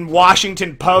fucking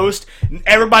Washington Post,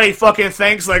 everybody fucking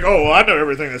thinks like, oh, well, I know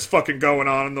everything that's fucking going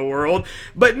on in the world.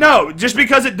 But no, just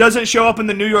because it doesn't show up in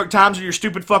the New York Times or your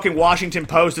stupid fucking Washington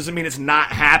Post doesn't mean it's not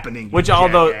happening. you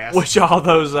jackass.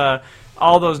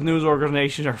 All those news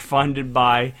organizations are funded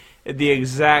by the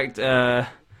exact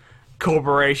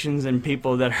corporations and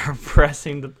people that are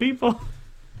oppressing the people.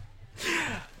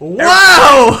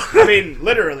 Wow! I mean,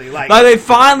 literally, like Like they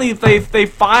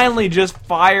finally just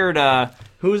fired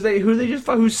who did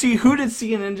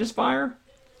CNN just fire?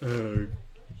 I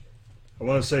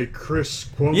want to say Chris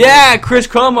Cuomo. Yeah, Chris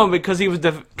Cuomo, because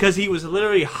he was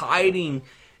literally hiding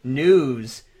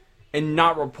news and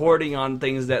not reporting on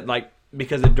things that, like,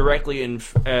 because it directly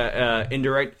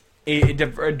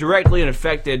directly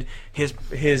affected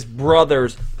his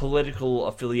brother's political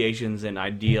affiliations and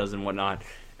ideas and whatnot.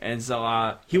 And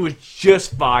so he was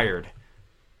just fired.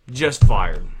 Just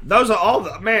fired. those are all the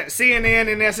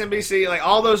CNN and SNBC, like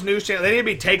all those news channels. They need to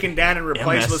be taken down and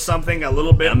replaced MS. with something a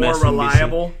little bit more MSNBC.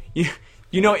 reliable.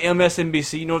 You know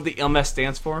MSNBC? You know what the MS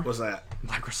stands for? What's that?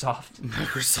 Microsoft.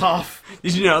 Microsoft.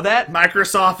 Did you know that?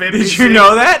 Microsoft NBC. Did you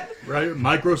know that? Right,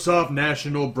 Microsoft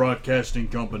National Broadcasting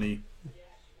Company.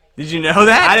 Did you know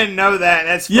that? I didn't know that.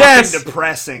 That's Yes! fucking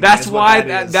depressing. That's is what why.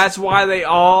 that is. That's why they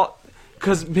all,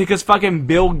 because fucking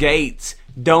Bill Gates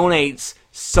donates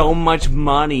so much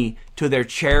money to their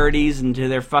charities and to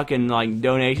their fucking like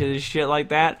donations and shit like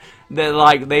that. That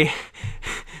like they,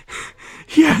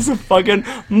 he has a fucking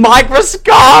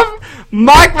microscope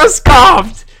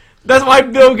That's why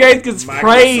Bill Gates gets Microsoft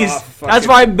praised. fucking- That's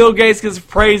why Bill Gates gets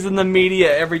praised in the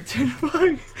media every 10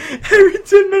 minutes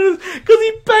because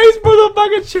he pays for the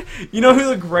fucking shit. You know who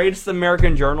the greatest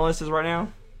American journalist is right now?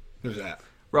 Who's that?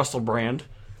 Russell Brand,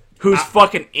 who's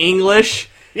fucking English.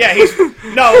 Yeah, he's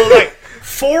no like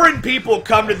foreign people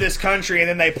come to this country and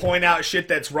then they point out shit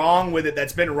that's wrong with it,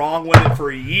 that's been wrong with it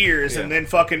for years, and then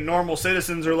fucking normal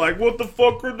citizens are like, "What the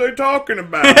fuck are they talking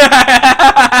about?"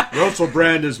 Russell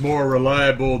Brand is more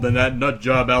reliable than that nut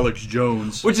job Alex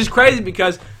Jones. Which is crazy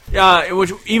because,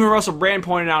 which even Russell Brand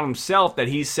pointed out himself that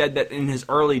he said that in his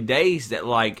early days that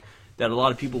that a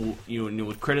lot of people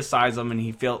would criticize him, and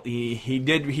he felt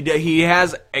he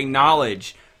has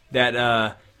acknowledged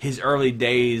that his early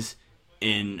days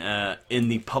in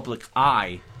the public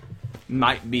eye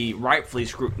might be rightfully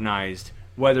scrutinized,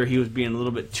 whether he was being a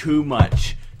little bit too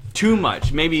much.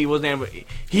 Maybe he wasn't able.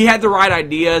 He had the right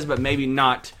ideas, but maybe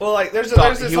not. Well, like there's He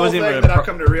this whole wasn't thing able to that I've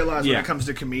come to realize when Yeah. it comes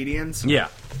to comedians. Yeah.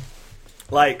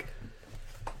 Like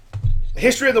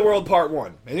History of the World Part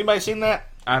 1. Anybody seen that?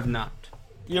 I've not.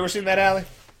 You ever seen that, Allie?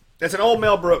 It's an old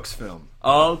Mel Brooks film.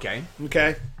 Oh, okay.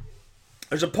 Okay.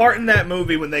 There's a part in that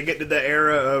movie when they get to the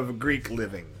era of Greek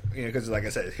living. Because, like I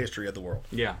said, it's history of the world.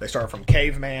 Yeah. They start from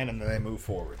caveman and then they move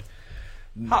forward.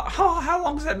 How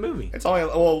long is that movie? It's only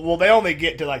well, they only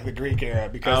get to like the Greek era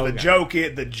because Oh,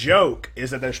 the joke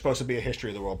is that there's supposed to be a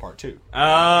history of the world part 2.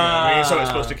 So it's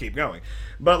supposed to keep going.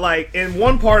 But like in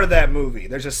one part of that movie,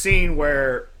 there's a scene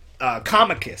where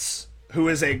Comicus, who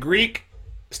is a Greek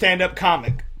stand-up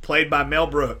comic played by Mel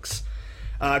Brooks,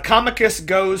 Comicus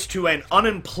goes to an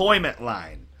unemployment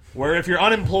line where if you're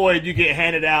unemployed, you get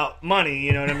handed out money.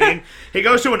 You know what I mean? He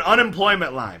goes to an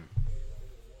unemployment line.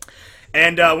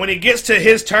 And when he gets to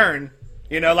his turn,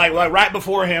 like right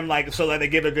before him, like so that they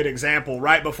give a good example,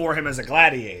 right before him is a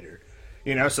gladiator.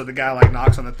 So the guy like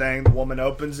knocks on the thing, the woman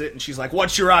opens it, and she's like,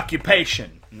 "What's your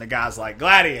occupation?" And the guy's like,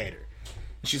 "Gladiator."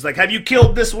 And she's like, "Have you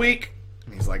killed this week?"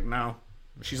 And he's like, "No."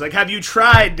 And she's like, "Have you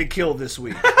tried to kill this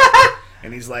week?"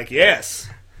 And he's like, "Yes."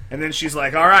 And then she's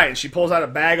like, "All right." And she pulls out a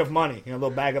bag of money, a little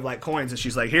bag of like coins, and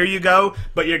she's like, "Here you go,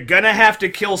 but you're gonna have to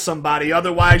kill somebody,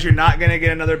 otherwise you're not gonna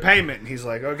get another payment." And he's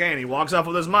like, "Okay," and he walks off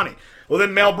with his money. Well,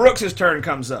 then Mel Brooks' turn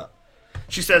comes up.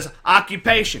 She says,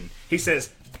 "Occupation." He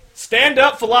says,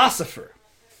 "Stand-up philosopher."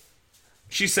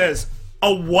 She says,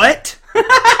 "A what?"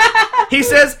 He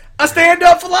says, "A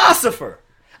stand-up philosopher.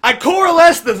 I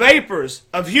coalesce the vapors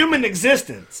of human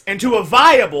existence into a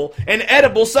viable and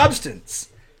edible substance."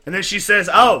 And then she says,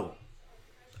 "Oh,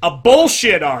 a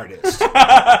bullshit artist." And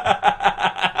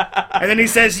then he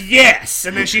says, "Yes."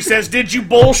 And then she says, "Did you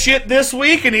bullshit this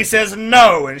week?" And he says,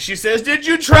 "No." And she says, "Did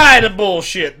you try to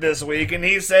bullshit this week?" And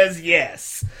he says,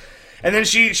 "Yes." And then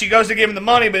she goes to give him the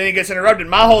money, but then he gets interrupted.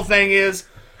 My whole thing is,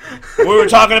 we were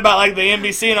talking about like the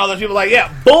NBC and all those people like,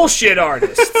 yeah, bullshit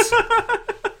artists.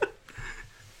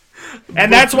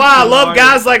 And that's why I love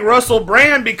guys like Russell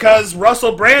Brand, because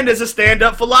Russell Brand is a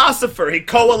stand-up philosopher. He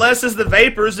coalesces the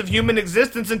vapors of human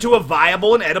existence into a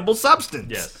viable and edible substance.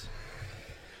 Yes.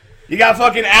 You got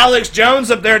fucking Alex Jones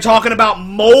up there talking about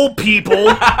mole people.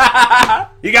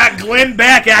 You got Glenn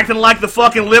Beck acting like the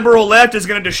fucking liberal left is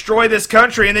going to destroy this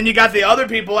country. And then you got the other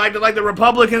people acting like the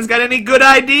Republicans got any good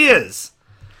ideas.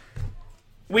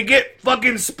 We get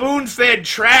fucking spoon-fed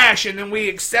trash and then we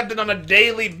accept it on a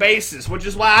daily basis, which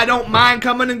is why I don't mind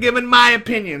coming and giving my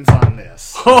opinions on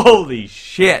this. Holy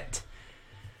shit.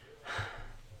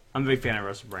 I'm a big fan of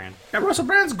Russell Brand. Yeah, Russell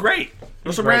Brand's great.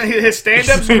 Russell great. Brand, his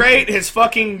stand-up's great.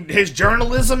 His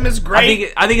journalism is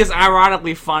great. I think it's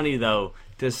ironically funny, though,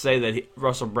 to say that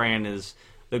Russell Brand is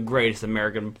the greatest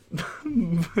American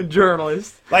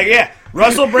journalist. Like, yeah,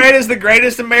 Russell Brand is the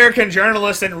greatest American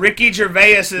journalist, and Ricky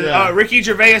Gervais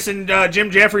and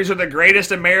Jim Jeffries are the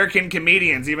greatest American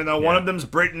comedians. Even though one of them's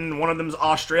Britain, one of them's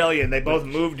Australian, they both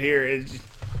moved here.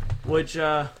 Which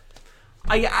I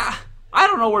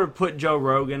don't know where to put Joe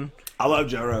Rogan. I love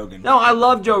Joe Rogan. No, I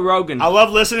love Joe Rogan. I love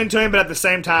listening to him, but at the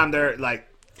same time, they're like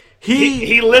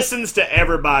he listens to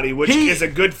everybody, which is a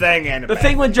good thing and a the bad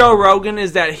thing with Joe Rogan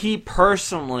is that he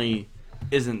personally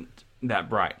isn't that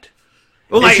bright.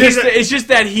 Well, like, it's just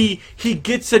that he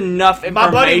gets enough information.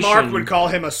 My buddy Mark would call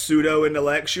him a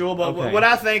pseudo-intellectual, but Okay. what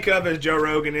I think of as Joe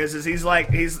Rogan is he's like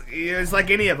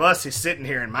any of us who's sitting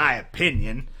here, in my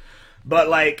opinion. But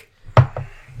like,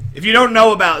 if you don't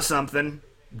know about something,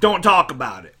 don't talk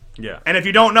about it. Yeah. And if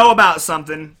you don't know about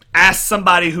something, ask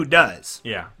somebody who does.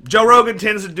 Yeah. Joe Rogan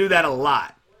tends to do that a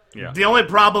lot. Yeah. The only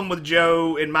problem with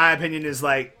Joe, in my opinion, is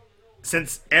like,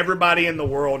 since everybody in the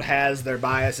world has their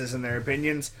biases and their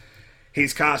opinions,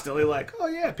 he's constantly like, "Oh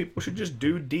yeah, people should just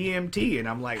do DMT," and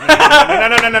I'm like, "No.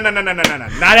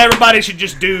 Not everybody should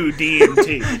just do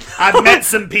DMT." I've met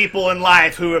some people in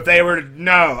life who, if they were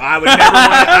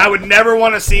I would never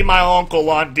want to see my uncle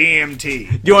on DMT.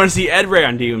 Do you want to see Ed Ray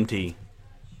on DMT?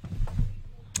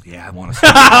 Yeah, I want to see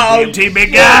DMT,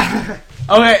 big guy.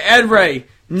 Okay, Ed Ray.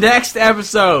 Next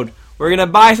episode, we're gonna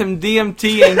buy some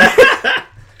DMT and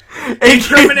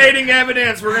Incriminating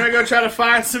evidence. We're gonna go try to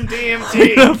find some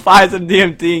DMT. find some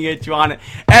DMT and get you on it.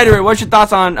 Ed Ray, what's your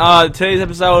thoughts on today's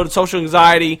episode? Social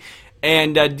anxiety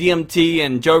and DMT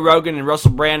and Joe Rogan and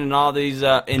Russell Brand and all these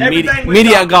Everything we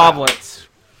media talked about. goblets.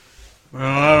 Well,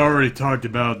 I already talked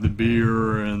about the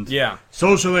beer and Yeah.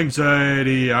 social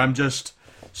anxiety. I'm just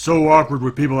so awkward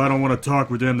with people. I don't want to talk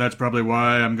with them. That's probably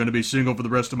why I'm going to be single for the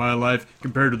rest of my life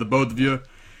compared to the both of you.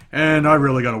 And I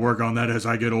really got to work on that as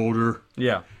I get older.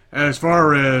 Yeah. As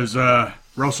far as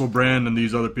Russell Brand and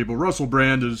these other people, Russell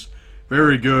Brand is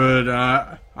very good.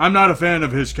 I'm not a fan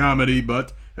of his comedy,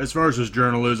 but as far as his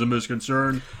journalism is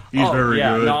concerned, he's very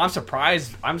good. No, I'm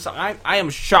surprised. I am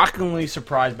shockingly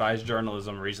surprised by his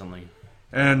journalism recently.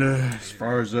 And as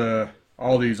far as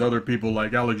all these other people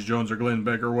like Alex Jones or Glenn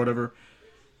Beck or whatever,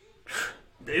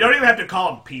 You don't even have to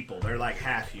call them people. They're like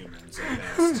half humans at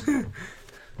best.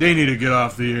 they need to get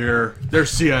off the air. They're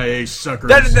CIA suckers.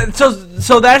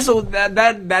 So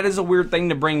that is a weird thing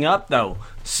to bring up, though.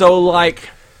 So like,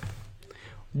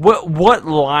 what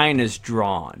line is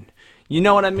drawn? You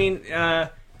know what I mean? I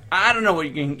don't know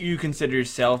what you consider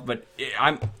yourself, but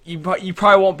you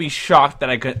probably won't be shocked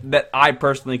that I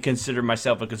personally consider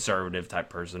myself a conservative type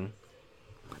person,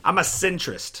 I'm a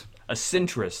centrist. a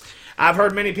centrist. I've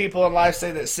heard many people in life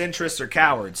say that centrists are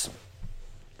cowards.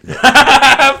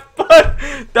 That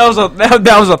was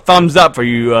a thumbs up for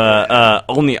you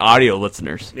only audio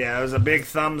listeners. Yeah, it was a big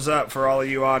thumbs up for all of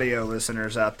you audio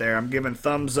listeners out there. I'm giving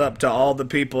thumbs up to all the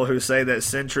people who say that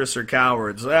centrists are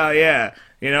cowards. Well, yeah,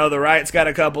 the right's got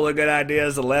a couple of good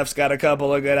ideas, the left's got a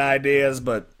couple of good ideas,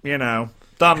 but,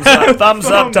 thumbs up. Thumbs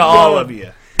up to all of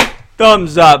you.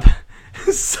 Thumbs up.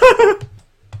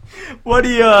 What do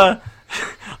you a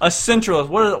centralist?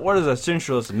 What does a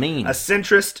centralist mean? A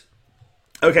centrist.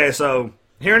 Okay, so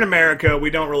here in America, we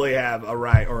don't really have a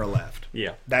right or a left.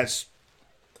 Yeah.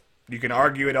 You can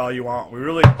argue it all you want. We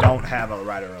really don't have a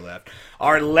right or a left.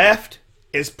 Our left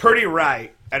is pretty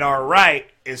right, and our right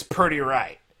is pretty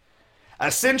right. A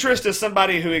centrist is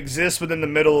somebody who exists within the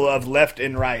middle of left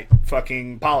and right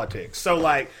fucking politics.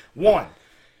 So, one,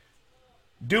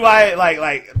 do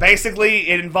I, basically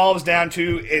it involves down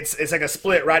to, it's like a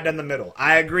split right down the middle.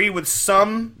 I agree with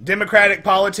some Democratic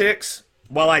politics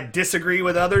while I disagree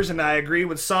with others, and I agree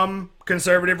with some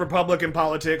conservative Republican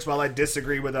politics while I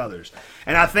disagree with others.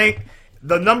 And I think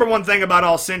the number one thing about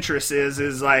all centrists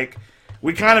is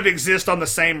we kind of exist on the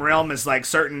same realm as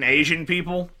certain Asian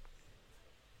people.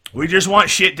 We just want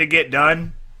shit to get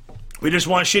done. We just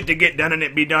want shit to get done and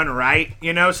it be done right,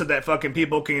 so that fucking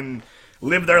people can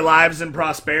live their lives in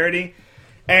prosperity.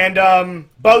 And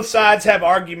both sides have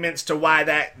arguments to why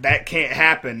that can't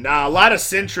happen. A lot of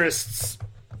centrists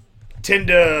tend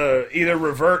to either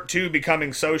revert to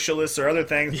becoming socialists or other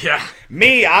things. Yeah.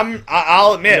 Me,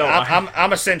 I'll admit, No, I'm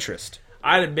a centrist.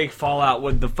 I had a big fallout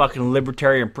with the fucking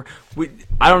libertarian.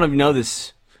 I don't even know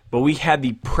this, but we had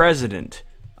the president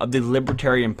of the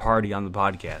Libertarian Party on the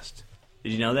podcast.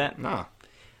 Did you know that? No.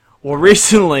 Well,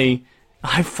 recently,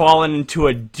 I've fallen into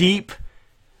a deep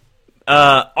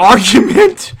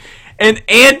argument and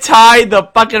anti the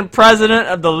fucking president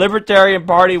of the Libertarian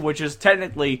Party, which is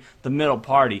technically the middle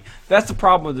party. That's the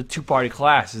problem with the two-party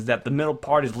class, is that the middle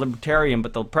party is libertarian,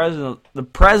 but the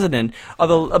president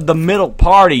of the middle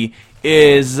party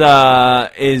is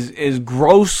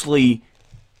grossly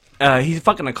he's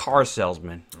fucking a car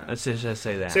salesman. Let's just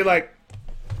say that. See,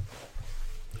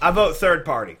 I vote third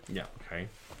party. Yeah. Okay.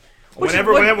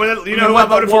 Whenever you know who I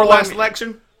voted for last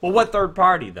election? Well, what third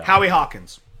party though? Howie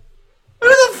Hawkins. Who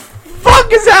the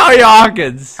fuck is Howie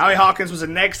Hawkins? Howie Hawkins was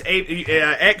an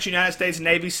ex-United States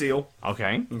Navy SEAL.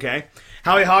 Okay. Okay.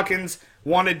 Howie Hawkins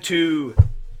wanted to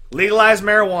legalize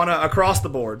marijuana across the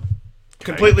board.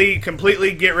 Okay.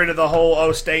 Completely get rid of the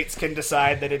whole, states can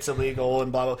decide that it's illegal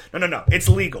and blah, blah. No. It's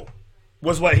legal,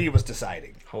 was what he was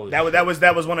deciding.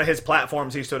 That was one of his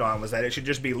platforms he stood on, was that it should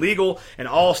just be legal and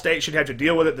all states should have to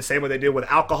deal with it the same way they deal with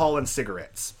alcohol and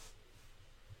cigarettes.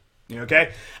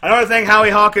 Okay? Another thing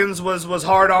Howie Hawkins was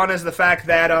hard on is the fact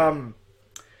that,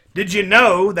 did you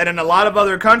know that in a lot of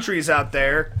other countries out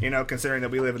there, considering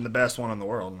that we live in the best one in the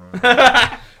world,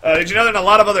 did you know that in a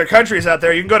lot of other countries out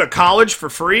there, you can go to college for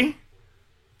free?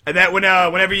 And that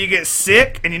whenever you get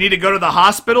sick and you need to go to the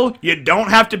hospital, you don't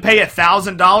have to pay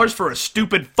 $1,000 for a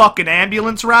stupid fucking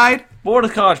ambulance ride? What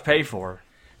does college pay for?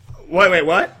 Wait,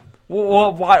 what?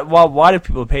 Well, why do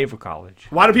people pay for college?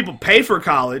 Why do people pay for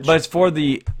college? But it's for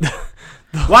the...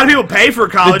 Why do people pay for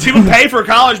college? People pay for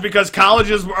college because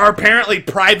colleges are apparently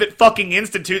private fucking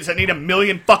institutes that need $1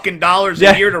 million fucking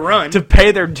a year to run. To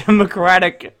pay their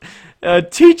democratic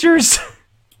teachers.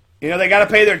 You know, they gotta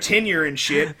pay their tenure and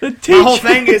shit. The My whole teacher-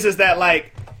 thing is that,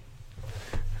 like,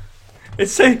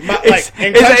 It's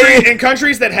a, in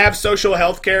countries that have social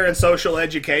health care and social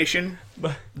education,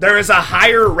 there is a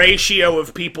higher ratio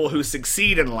of people who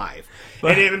succeed in life.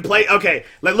 And even okay,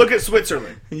 look at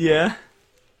Switzerland. yeah.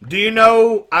 Do you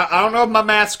know, I don't know if my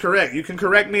math's correct. You can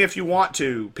correct me if you want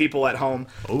to, people at home.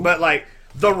 But, like,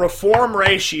 the reform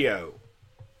ratio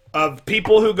of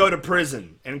people who go to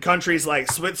prison in countries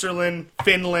like Switzerland,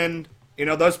 Finland, you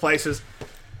know, those places,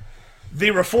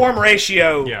 the reform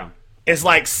ratio is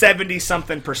like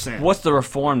 70-something%. What's the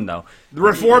reform, though? The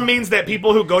reform means that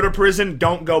people who go to prison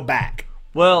don't go back.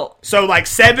 Well, So, like,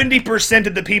 70%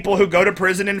 of the people who go to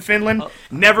prison in Finland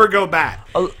never go back.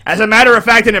 As a matter of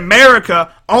fact, in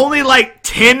America, only like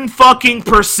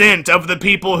 10% of the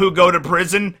people who go to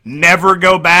prison never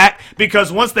go back, because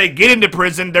once they get into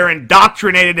prison, they're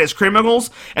indoctrinated as criminals,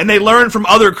 and they learn from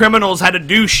other criminals how to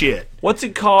do shit. what's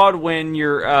it called when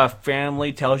your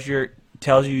family tells you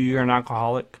you're an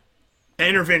alcoholic?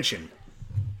 Intervention.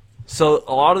 So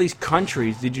a lot of these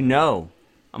countries, did you know?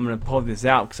 I'm going to pull this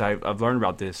out because I've learned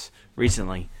about this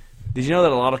recently. Did you know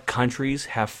that a lot of countries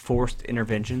have forced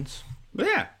interventions?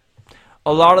 Yeah.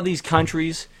 A lot of these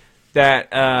countries that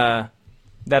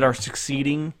are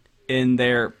succeeding in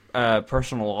their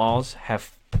personal laws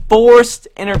have forced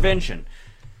intervention.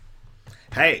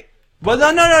 Hey, But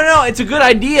no. It's a good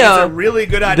idea. it's a really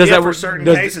good idea for certain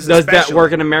cases, Does that especially.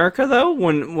 work in America though?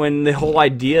 When the whole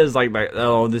idea is like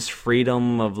this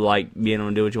freedom of like being able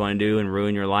to do what you want to do and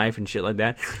ruin your life and shit like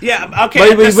that. Yeah, okay,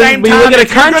 But at the when- same when you time, look at a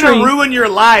if you're going country- to ruin your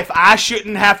life, I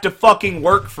shouldn't have to fucking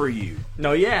work for you.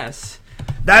 No, yes.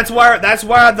 That's why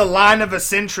the line of a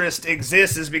centrist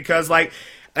exists, is because, like,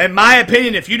 in my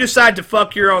opinion, if you decide to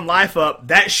fuck your own life up,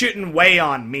 that shouldn't weigh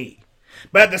on me.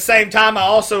 But at the same time, I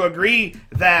also agree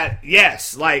that,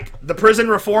 yes, like, the prison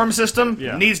reform system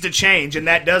needs to change, and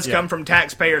that does come from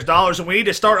taxpayers' dollars, and we need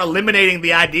to start eliminating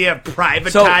the idea of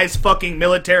privatized fucking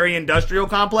military-industrial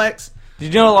complex.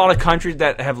 Did you know a lot of countries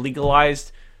that have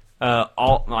legalized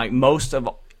most of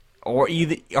or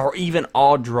even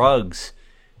all drugs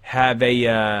have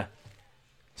a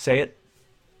say it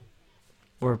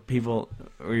where people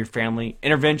or your family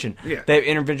intervention. Yeah. They have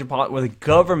intervention policy where the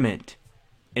government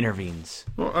intervenes.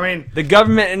 Well, I mean, The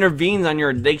government intervenes on your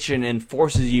addiction and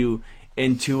forces you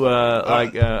into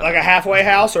like a halfway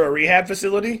house or a rehab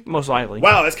facility? most likely.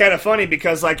 Wow, it's kind of funny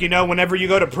because, like, you know, whenever you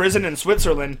go to prison in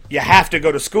Switzerland, you have to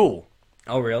go to school.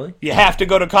 Oh, really? You have to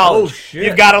go to college. Oh, shit.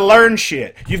 You've got to learn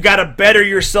shit. You've got to better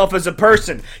yourself as a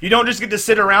person. You don't just get to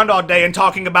sit around all day and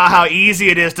talking about how easy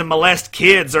it is to molest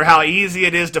kids or how easy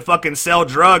it is to fucking sell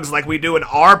drugs like we do in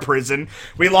our prison.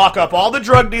 We lock up all the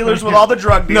drug dealers with all the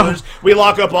drug dealers. We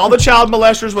lock up all the child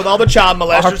molesters with all the child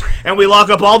molesters. And we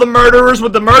lock up all the murderers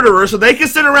with the murderers so they can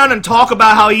sit around and talk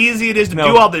about how easy it is to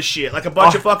do all this shit like a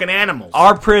bunch of fucking animals.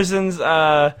 Our prisons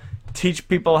teach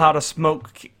people how to smoke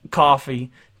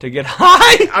coffee to get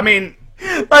high. I mean,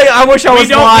 Like, I wish I was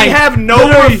we lying. have no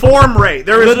Literally. reform rate.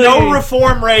 There is no Literally.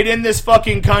 reform rate in this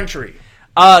fucking country.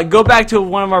 Go back to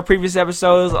one of our previous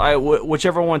episodes,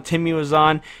 whichever one Timmy was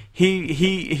on.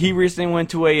 He recently went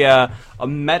to a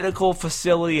medical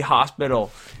facility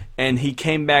hospital, and he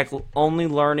came back only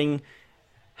learning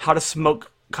how to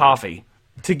smoke coffee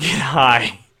to get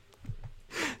high.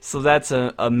 So that's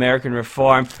American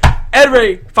reform.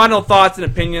 Everybody, final thoughts and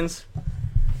opinions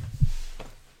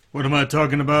What am I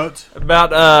talking about?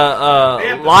 about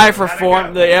episode, life how'd it reform.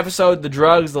 go? The episode, the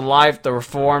drugs, the life, the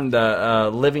reform, the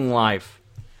living life.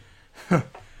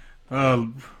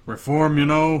 Reform, you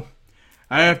know,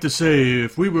 I have to say,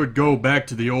 if we would go back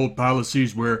to the old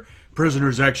policies where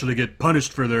prisoners actually get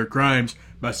punished for their crimes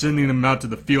by sending them out to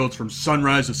the fields from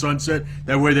sunrise to sunset,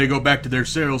 that way they go back to their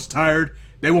cells tired,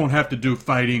 they won't have to do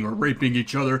fighting or raping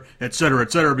each other,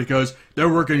 etc., because they're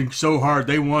working so hard,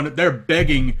 they're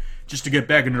begging just to get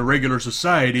back into regular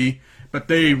society, but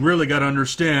they really got to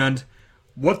understand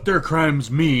what their crimes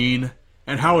mean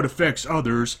and how it affects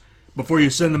others before you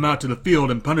send them out to the field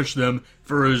and punish them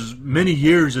for as many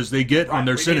years as they get on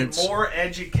their We sentence. need more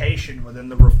education within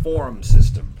the reform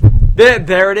system.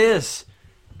 There it is.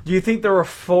 Do you think the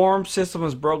reform system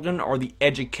is broken or the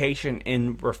education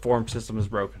in reform system is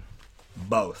broken?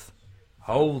 Both.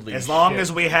 Holy As long shit.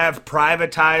 as we have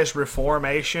privatized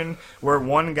reformation, where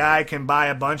one guy can buy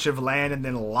a bunch of land and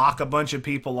then lock a bunch of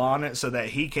people on it so that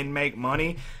he can make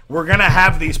money, we're going to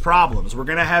have these problems. We're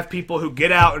going to have people who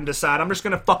get out and decide, I'm just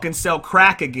going to fucking sell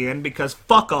crack again because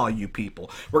fuck all you people.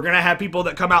 We're going to have people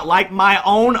that come out like my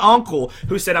own uncle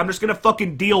who said, I'm just going to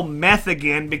fucking deal meth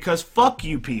again because fuck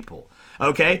you people.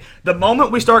 Okay? The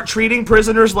moment we start treating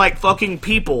prisoners like fucking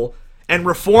people and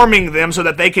reforming them so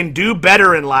that they can do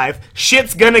better in life,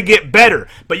 shit's gonna get better.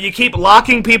 But you keep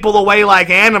locking people away like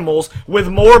animals with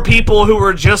more people who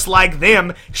are just like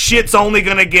them, shit's only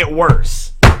gonna get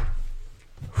worse.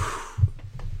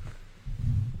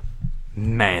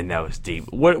 Man, that was deep.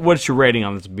 What's your rating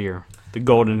on this beer? The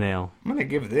Golden Ale. I'm gonna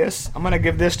give this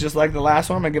just like the last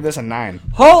one, I'm gonna give this a 9.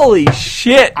 Holy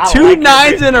shit! I Two like your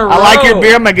nines beer. in a row. I like your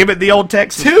beer, I'm gonna give it the old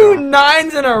Texas. Two style.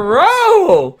 nines in a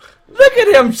row. Look at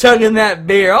him chugging that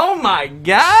beer. Oh my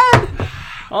god.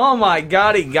 Oh my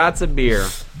god, he got some beer.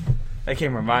 That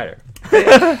came from Ryder.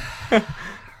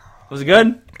 Was it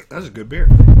good? That was a good beer.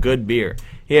 Good beer.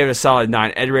 He had a solid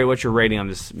 9. Ed Ray, what's your rating on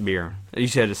this beer? You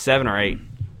said a 7 or 8?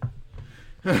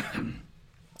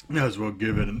 Might as well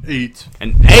give it an 8.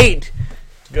 An 8?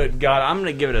 Good God, I'm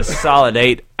going to give it a solid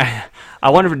 8. I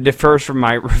wonder if it differs from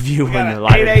my review in the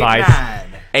light advice.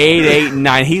 8, 8,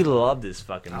 9. He loved this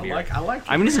fucking beer. I like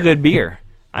I mean, it's a good beer.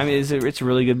 I mean, it's a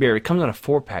really good beer. It comes in a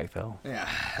 4-pack, though. Yeah,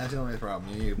 that's the only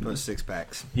problem. You need to put 6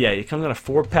 packs. Yeah, it comes in a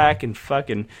 4-pack and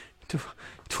fucking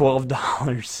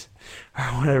 $12 or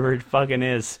whatever it fucking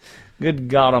is. Good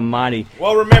God Almighty.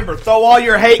 Well, remember, throw all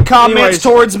your hate comments Anyways.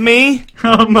 towards me.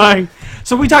 Oh my!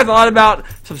 So we talked a lot about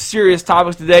some serious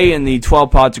topics today in the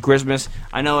 12 Pods of Christmas.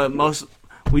 I know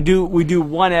we do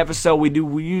one episode. We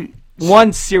do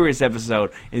one serious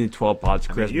episode in the 12 Pods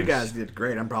of Christmas. You guys did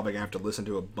great. I'm probably going to have to listen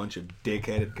to a bunch of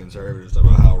dickheaded conservatives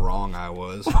about how wrong I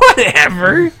was.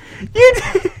 Whatever.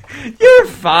 You're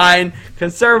fine.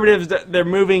 Conservatives, they're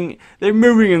moving in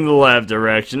the left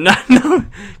direction. No,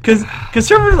 because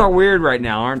conservatives are weird right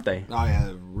now, aren't they? Oh, yeah,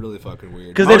 they're really fucking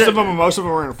weird. 'Cause Most they of them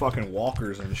are in fucking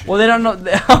walkers and shit. Well, they don't know.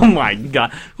 Oh my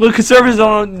God! Look, conservatives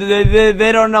don't.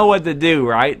 They don't know what to do,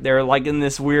 right? They're like in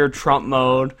this weird Trump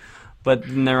mode, but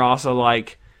then they're also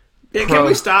like Yeah, can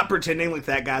we stop pretending like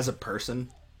that guy's a person?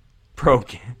 pro.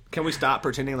 Can we stop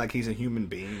pretending like he's a human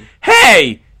being?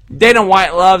 Hey, Dana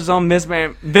White loves him. Vince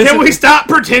Can we stop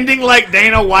pretending like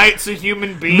Dana White's a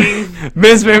human being?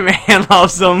 Vince McMahon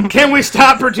loves him. Can we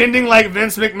stop pretending like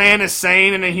Vince McMahon is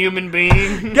sane and a human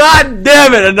being? God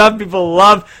damn it! Enough people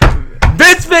love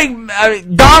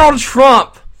Donald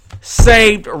Trump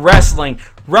saved wrestling.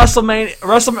 WrestleMania.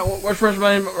 Which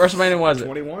WrestleMania was it?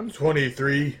 21?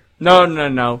 23.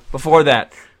 No. Before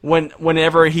that,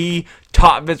 whenever he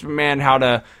taught Vince McMahon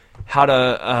how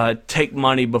to take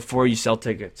money before you sell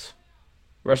tickets.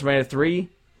 WrestleMania 3,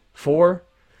 4.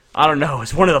 I don't know.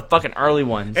 It's one of the fucking early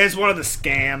ones. It's one of the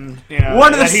scams,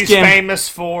 One of the that he's scam- famous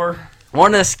for.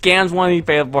 One of the scams. One he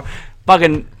paid for.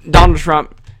 Fucking Donald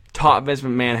Trump taught Vince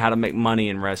McMahon how to make money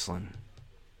in wrestling.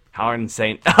 How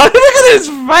insane! Look at his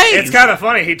face. It's kind of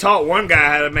funny. He taught one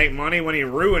guy how to make money when he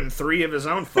ruined 3 of his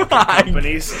own fucking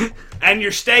companies. And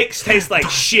your steaks taste like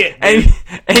shit, dude.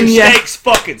 and Your yeah, steaks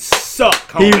fucking suck,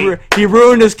 homie. he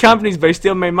ruined his companies, but he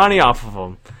still made money off of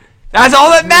them. That's all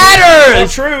that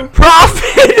matters. Well, true.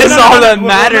 Profit is all that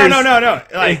matters. No.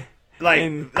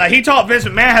 Like he taught Vince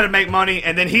McMahon how to make money,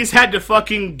 and then he's had to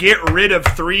fucking get rid of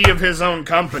 3 of his own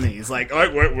companies. Like,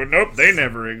 nope, they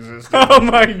never existed. Oh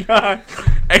my God!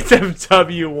 Except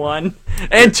W1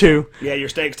 and 2 Yeah, your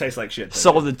steaks taste like shit.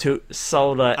 sold the 2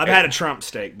 sold. I've had a Trump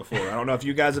steak before. I don't know if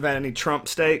you guys have had any Trump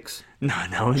steaks.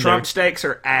 no Trump steaks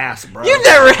are ass, bro. You've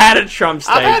never had a Trump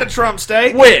steak. I've had a Trump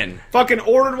steak. When? Fucking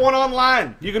ordered one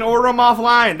online. You can order them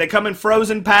offline. They come in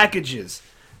frozen packages.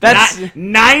 That's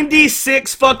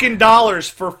 $96 fucking dollars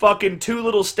for fucking 2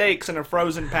 little steaks in a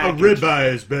frozen A package.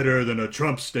 ribeye is better than a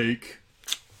Trump steak.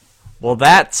 well.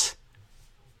 That's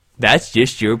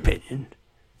just your opinion,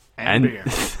 and beer.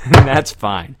 and that's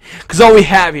fine. Because all we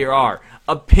have here are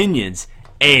opinions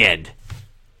and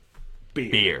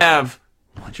beer. We have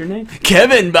what's your name?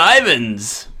 Kevin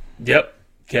Bivens. Yep,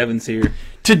 Kevin's here.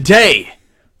 Today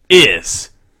is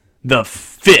the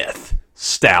 5th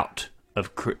stout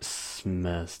of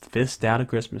Christmas. 5th stout of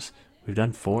Christmas. We've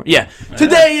done 4. Yeah.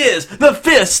 Today is the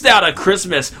 5th stout of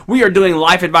Christmas. We are doing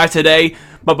life advice today.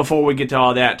 But before we get to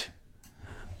all that,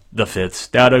 the 5th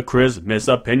stout of Christmas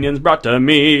opinions brought to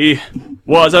me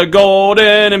was a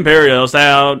golden imperial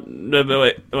stout.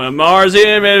 Mars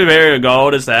imperial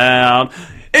golden stout.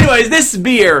 Anyways, this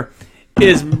beer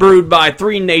is brewed by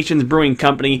Three Nations Brewing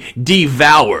Company,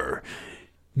 Devour.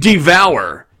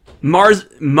 Devour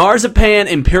Marzipan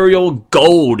Imperial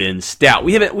Golden Stout.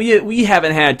 We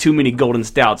haven't had too many golden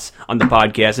stouts on the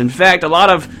podcast. In fact, a lot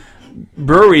of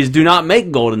breweries do not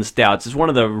make golden stouts. It's one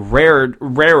of the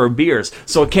rarer beers.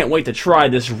 So I can't wait to try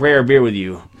this rare beer with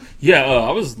you. Yeah,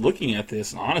 I was looking at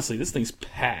this, and honestly, this thing's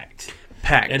packed.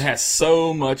 It has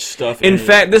so much stuff in it. In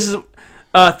fact, this is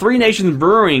Three Nations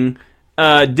Brewing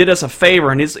did us a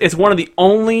favor, and it's one of the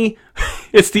only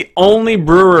it's the only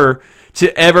brewer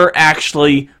to ever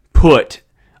actually put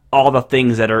all the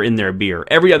things that are in their beer.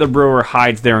 Every other brewer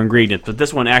hides their ingredients, but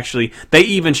this one actually, they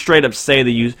even straight up say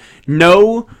they use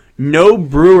no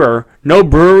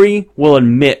brewery will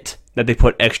admit that they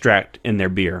put extract in their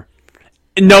beer.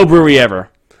 No brewery ever.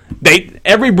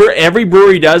 Every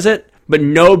brewery does it, but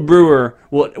no brewer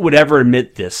would ever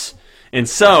admit this. And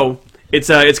so it's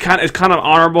kind of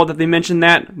honorable that they mentioned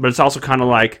that, but it's also kind of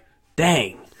like,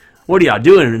 dang, what are y'all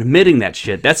doing and admitting that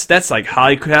shit? That's like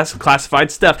highly classified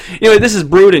stuff. Anyway, this is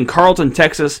brewed in Carlton,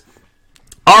 Texas.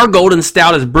 Our golden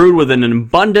stout is brewed with an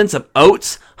abundance of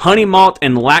oats, honey malt,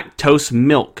 and lactose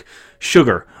milk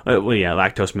sugar.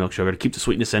 Lactose milk sugar to keep the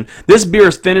sweetness in. This beer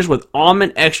is finished with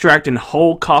almond extract and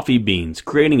whole coffee beans,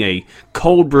 creating a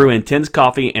cold brew intense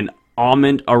coffee and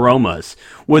almond aromas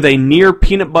with a near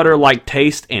peanut butter-like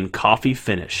taste and coffee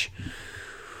finish.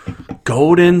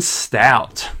 Golden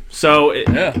stout. So,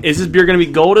 is this beer going to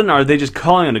be golden, or are they just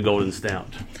calling it a golden stout?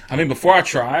 I mean, before I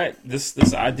try it,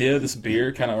 this idea of this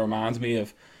beer kind of reminds me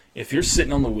of if you're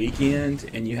sitting on the weekend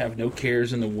and you have no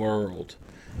cares in the world,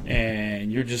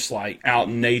 and you're just like out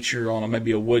in nature on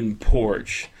maybe a wooden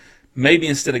porch, maybe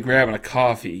instead of grabbing a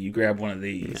coffee, you grab one of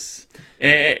these.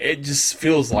 It just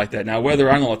feels like that. Now, whether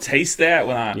I'm going to taste that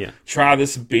when I try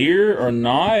this beer or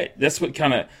not, that's what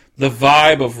kind of the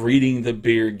vibe of reading the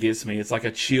beer gets me. It's like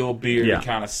a chill beer to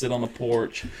kind of sit on the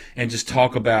porch and just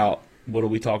talk about, what are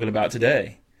we talking about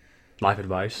today? Life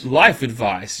advice.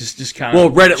 Just kind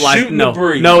of Reddit life. shooting the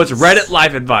breeze. No, it's Reddit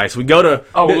life advice. We go to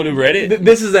we'll do Reddit.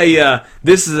 This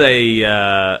is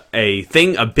a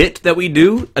thing, a bit that we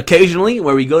do occasionally,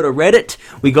 where we go to Reddit,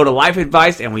 we go to life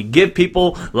advice, and we give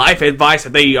people life advice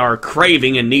that they are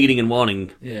craving and needing and wanting.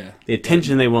 Yeah, the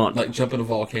attention they want. Like jumping a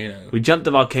volcano. We jumped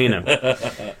a volcano.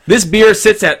 This beer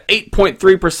sits at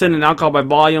 8.3% in alcohol by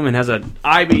volume and has an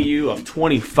IBU of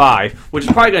 25, which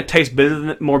is probably going to taste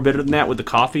more bitter than that with the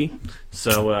coffee.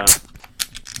 So,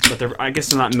 but I guess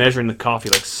they're not measuring the coffee.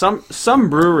 Like some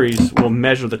breweries will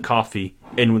measure the coffee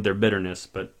in with their bitterness,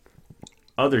 but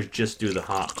others just do the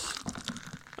hops.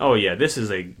 Oh yeah, this is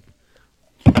a.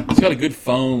 It's got a good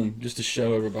foam just to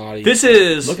show everybody. This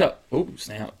is. Look up! Oh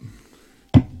snap!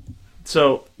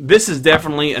 So this is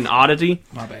definitely an oddity.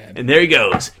 My bad. And there he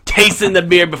goes, tasting the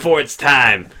beer before it's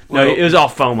time. No, it was all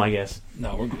foam, I guess.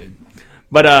 No, we're good.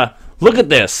 But look at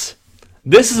this.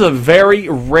 This is a very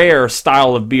rare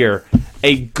style of beer,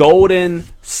 a golden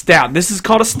stout. This is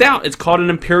called a stout. It's called an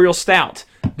imperial stout.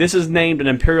 This is named an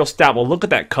imperial stout. Well, look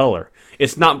at that color.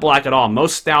 It's not black at all.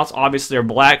 Most stouts obviously are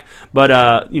black,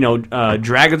 but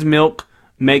Dragon's Milk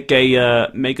make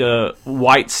a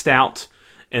white stout,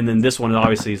 and then this one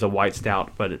obviously is a white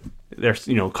stout, but they're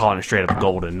calling it straight up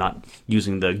golden, not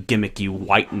using the gimmicky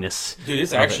whiteness. Dude,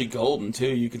 it's actually golden too.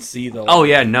 You can see the. Oh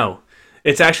yeah, no.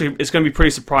 It's going to be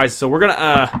pretty surprising. So we're going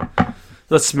to,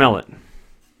 let's smell it.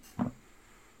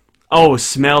 Oh, it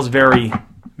smells very,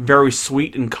 very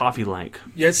sweet and coffee-like.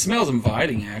 Yeah, it smells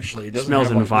inviting, actually. It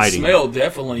smells inviting. The smell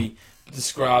definitely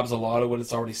describes a lot of what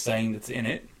it's already saying that's in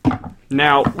it.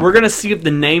 Now, we're going to see if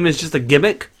the name is just a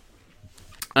gimmick.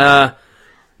 I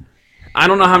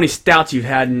don't know how many stouts you've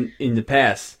had in the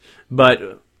past,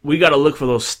 but we got to look for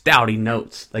those stouty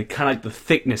notes. Like, kind of like the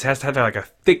thickness. It has to have like a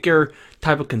thicker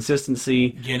type of consistency.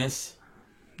 Guinness?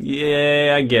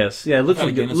 Yeah, I guess. Yeah, look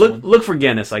for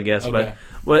Guinness, I guess. Okay.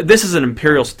 But this is an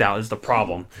imperial stout is the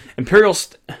problem. Imperial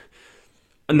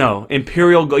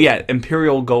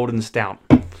golden stout.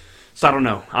 So I don't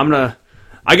know.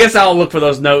 I guess I'll look for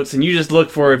those notes, and you just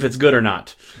look for if it's good or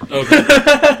not. Okay.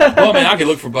 Well, I mean, I could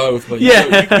look for both, but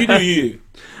yeah, you do you.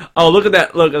 Oh, look at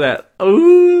that! Look at that!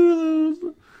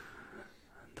 Ooh,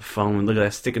 the foam. Look at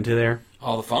that sticking to there.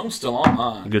 Oh, the foam's still on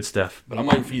mine. Good stuff. But I'm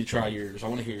waiting for you to try yours. I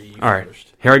want to hear you All right,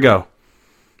 first. Here I go.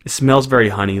 It smells very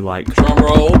honey-like. Drum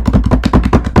roll.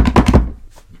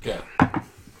 Okay.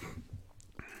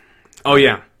 Oh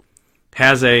yeah,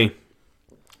 has a.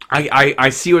 I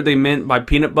see what they meant by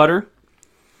peanut butter.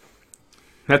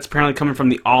 That's apparently coming from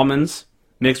the almonds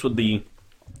mixed with the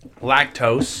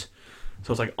lactose,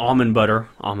 so it's like almond butter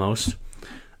almost.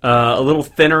 A little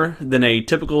thinner than a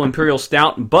typical imperial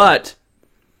stout, but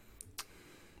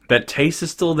that taste is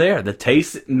still there. The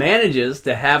taste manages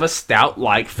to have a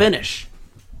stout-like finish.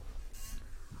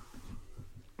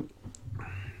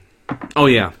 Oh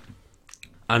yeah,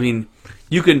 I mean,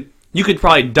 you could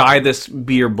probably dye this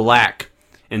beer black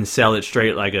and sell it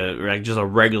straight like just a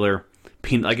regular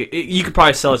peanut. You could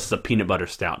probably sell this as a peanut butter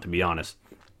stout. To be honest,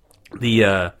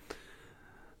 the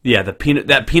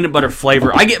peanut butter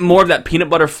flavor. I get more of that peanut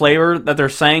butter flavor that they're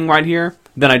saying right here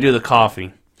than I do the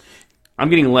coffee. I'm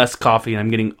getting less coffee, and I'm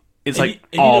getting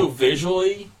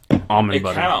visually, almond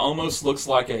butter. It kind of almost looks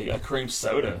like a cream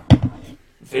soda.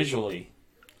 Visually,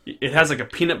 it has like a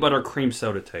peanut butter cream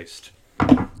soda taste.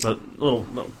 But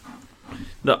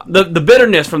the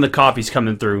bitterness from the coffee's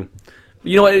coming through.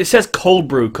 You know what? It says cold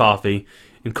brew coffee,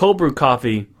 and cold brew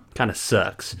coffee kind of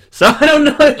sucks. So I don't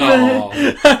know.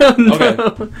 I don't know.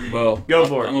 Okay. Well, go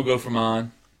for it. I'm gonna go for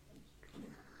mine.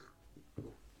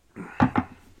 I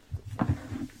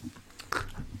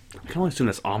can only assume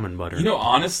that's almond butter. You know,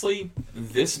 honestly,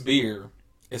 this beer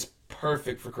is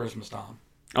perfect for Christmas time.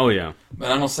 Oh yeah.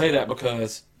 But I'm gonna say that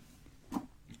because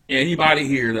anybody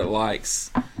here that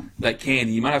likes that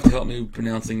candy, you might have to help me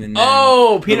pronouncing the name.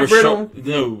 Oh, peanut brittle?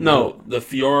 No. The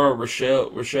Fiora Rochelle.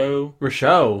 Rochelle.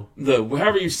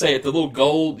 However you say it, the little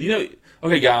gold. You know.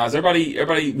 Okay, guys, everybody,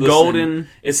 listen. Golden.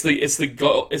 It's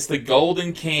the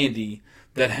golden candy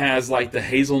that has like the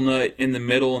hazelnut in the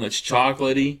middle and it's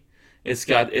chocolatey. It's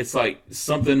like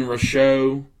something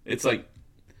Rochelle. It's like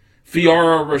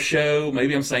Fiora Rochelle.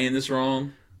 Maybe I'm saying this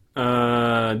wrong.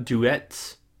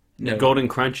 Duets. No. Golden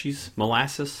Crunchies.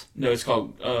 Molasses. No, it's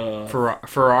called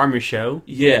Ferrar Michaud.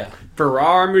 Yeah.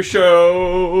 Ferrar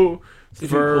Michaud. See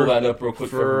if you can pull that up real quick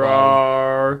for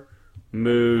Ferrar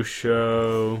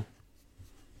Michaud.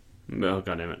 Oh, God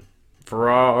damn it.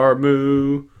 Ferrar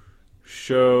Michaud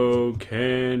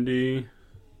candy.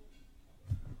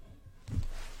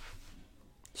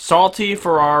 Salty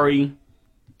Ferrari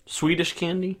Swedish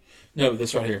candy? No,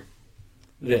 this right here.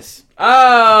 This.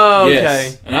 Oh, okay.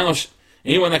 Yes. And I don't know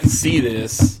anyone that can see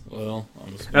this. Well,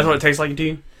 that's what it tastes like to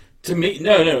you? To me,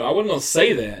 no, I wasn't going to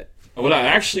say that. What I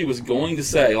actually was going to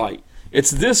say, like, it's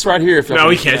this right here. No,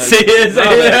 we can't see it.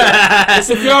 It's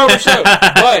the Fiora show.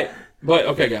 But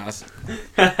okay, guys,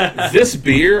 this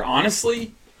beer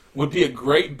honestly would be a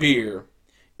great beer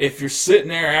if you're sitting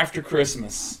there after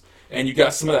Christmas and you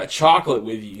got some of that chocolate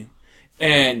with you,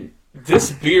 and this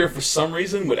beer for some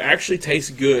reason would actually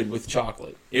taste good with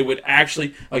chocolate. It would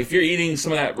actually, like if you're eating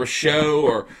some of that Rochelle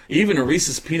or even a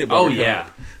Reese's peanut butter. Oh yeah,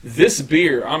 this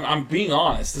beer. I'm being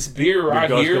honest. This beer right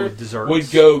here would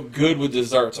go good with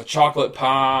desserts. A chocolate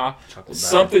pie,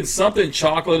 something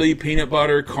chocolatey, peanut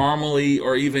butter, caramely,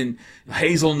 or even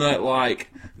hazelnut like.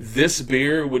 This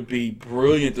beer would be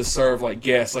brilliant to serve like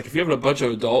guests. Like if you're having a bunch of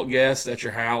adult guests at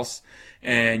your house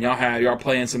and y'all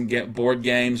playing some board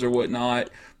games or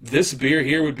whatnot, this beer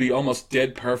here would be almost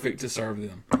dead perfect to serve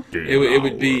them. It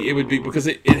would be because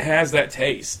it has that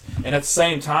taste, and at the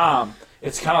same time,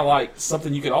 it's kind of like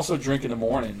something you could also drink in the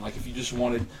morning, like if you just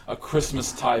wanted a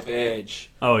Christmas type edge.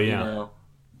 Oh yeah. You know?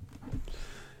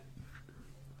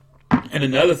 And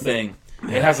another thing,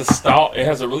 it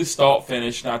has a really stout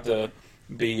finish, not to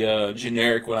be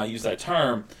generic when I use that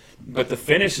term, but the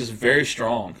finish is very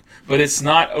strong. But it's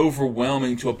not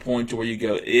overwhelming to a point to where you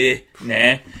go,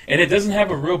 nah. And it doesn't have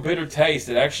a real bitter taste.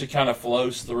 It actually kind of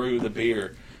flows through the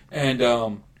beer. And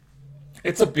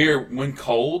it's a beer, when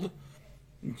cold,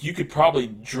 you could probably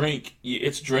drink.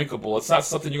 It's drinkable. It's not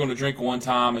something you're going to drink one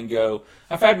time and go,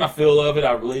 I've had my fill of it,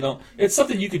 I really don't. It's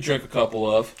something you could drink a couple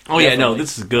of. Oh, definitely. Yeah, no,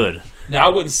 this is good. Now, I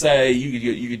wouldn't say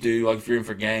you could do, like if you're in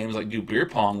for games, like do beer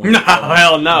pong with No,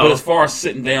 hell no. But as far as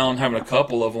sitting down, having a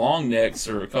couple of long necks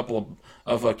or a couple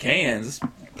of cans, it's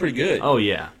pretty good. Oh,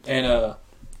 yeah. And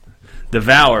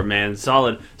Devour, man.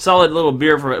 Solid little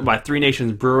beer by Three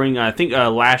Nations Brewing. I think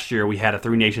last year we had a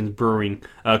Three Nations Brewing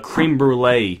creme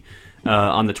brulee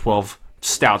on the 12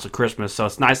 stouts of Christmas. So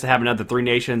it's nice to have another Three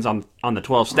Nations on the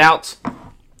 12 stouts.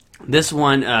 This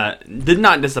one did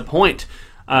not disappoint.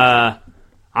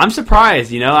 I'm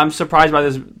surprised, I'm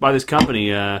surprised by this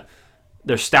company.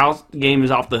 Their stout game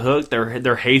is off the hook.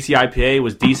 Their hazy IPA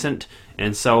was decent,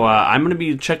 and so I'm gonna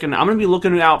be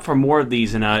looking out for more of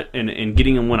these and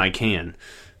getting them when I can.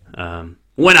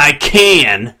 When I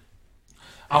can.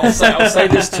 I'll say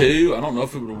this too. I don't know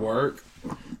if it would work,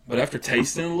 but after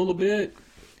tasting it a little bit,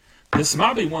 this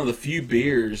might be one of the few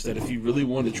beers that if you really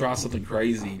wanted to try something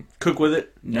crazy, cook with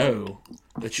it. No,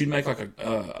 that you'd make like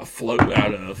a float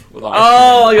out of. With ice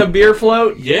cream. Like a beer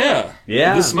float. Yeah.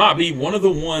 This might be one of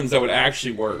the ones that would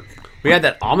actually work. We had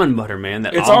that almond butter, man.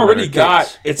 It's already got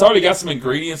some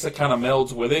ingredients that kind of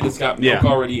melds with it. It's got milk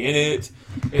already in it.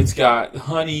 It's got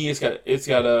honey. It's got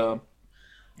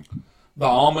the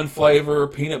almond flavor,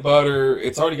 peanut butter.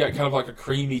 It's already got kind of like a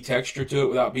creamy texture to it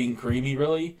without being creamy,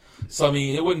 really. So, I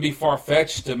mean, it wouldn't be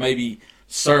far-fetched to maybe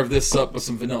serve this up with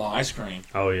some vanilla ice cream.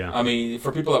 Oh, yeah. I mean,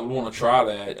 for people that would want to try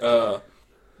that.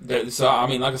 So, I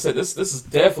mean, like I said, this is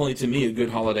definitely, to me, a good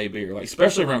holiday beer. Like,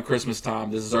 especially around Christmas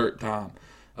time, dessert time.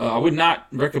 I would not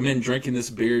recommend drinking this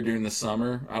beer during the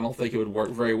summer. I don't think it would work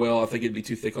very well. I think it'd be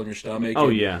too thick on your stomach. Oh,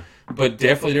 yeah. But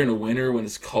definitely during the winter when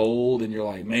it's cold and you're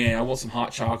like, man, I want some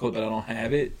hot chocolate, but I don't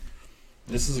have it.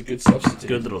 This is a good substitute.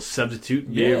 Good little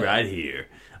substitute beer Yeah. right here.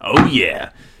 Oh, yeah.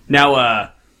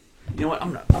 Now, you know what?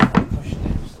 I'm going to push it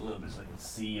down just a little bit so I can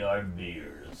see our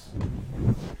beers.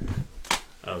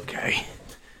 Okay.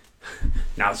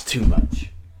 Now it's too much.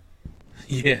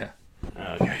 Yeah.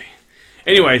 Okay.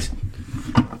 Anyways,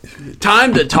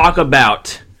 time to talk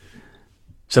about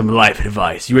some life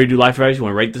advice. You ready to do life advice? You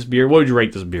want to rate this beer? What would you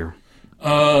rate this beer?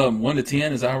 1 to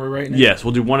 10, is that how we're rating it? Yes,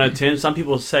 we'll do 1 out of 10. Some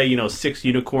people say, 6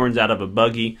 unicorns out of a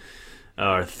buggy,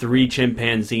 or 3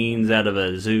 chimpanzees out of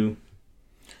a zoo.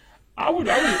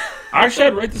 Actually,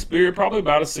 I'd rate this beer probably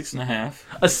about a 6.5.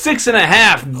 A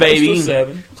 6.5, baby. Close to a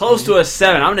 7. Close to a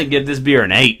 7. I'm going to give this beer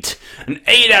an 8. An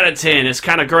 8 out of 10. It's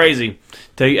kind of crazy.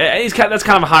 That's kind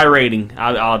of a high rating,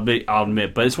 I'll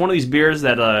admit. But it's one of these beers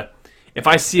that if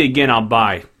I see again, I'll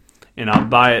buy. And I'll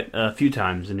buy it a few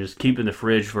times and just keep it in the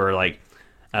fridge for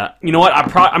you know what?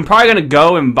 I'm probably going to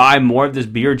go and buy more of this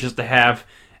beer just to have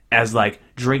as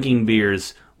drinking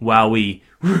beers while we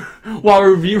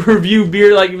review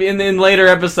beer in later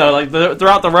episode,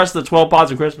 throughout the rest of the 12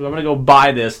 pods of Christmas. I'm gonna go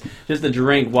buy this just to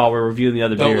drink while we're reviewing the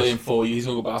other Don't beers. let him fool you. He's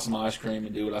going to go buy some ice cream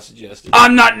and do what I suggested.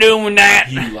 I'm not doing that.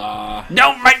 You lie.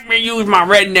 Don't make me use my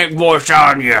redneck voice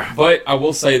on you. But I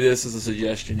will say this as a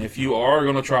suggestion. If you are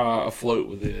going to try a float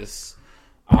with this,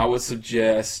 I would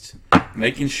suggest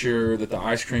making sure that the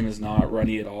ice cream is not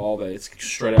runny at all, that it's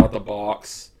straight out the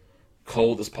box,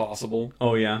 cold as possible.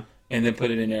 Oh yeah. And then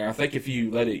put it in there. I think if you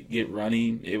let it get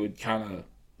runny, it would kind of,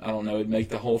 I don't know, it'd make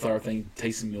the whole entire thing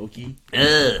taste milky.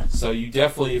 Ugh. So you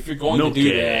definitely, if you're going Milky. to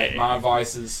do that, my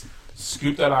advice is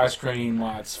scoop that ice cream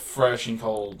while it's fresh and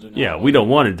cold. Do not Yeah, let we don't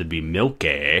want it to be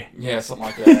milky. Yeah, something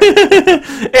like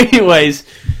that. Anyways,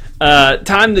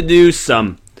 time to do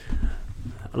some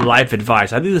life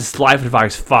advice. I think this is life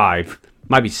advice 5.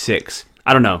 Might be 6.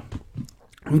 I don't know.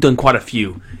 We've done quite a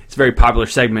few. It's a very popular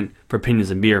segment for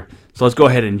Opinions and Beer. So let's go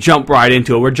ahead and jump right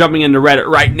into it. We're jumping into Reddit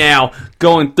right now,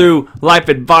 going through life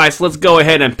advice. Let's go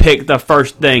ahead and pick the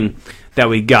first thing that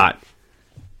we got.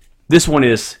 This one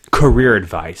is career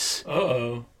advice.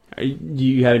 Uh-oh. Do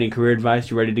you have any career advice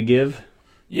you ready to give?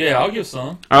 Yeah, I'll give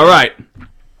some. All right.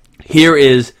 Here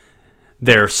is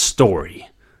their story.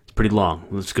 It's pretty long.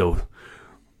 Let's go.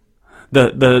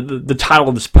 The title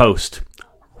of this post: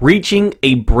 Reaching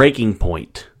a Breaking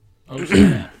Point. Oh,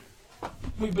 snap.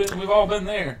 We've all been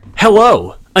there.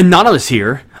 Hello, Anonymous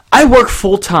here. I work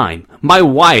full-time. My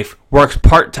wife works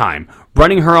part-time,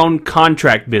 running her own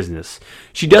contract business.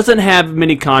 She doesn't have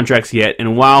many contracts yet,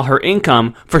 and while her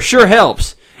income for sure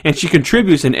helps, and she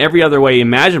contributes in every other way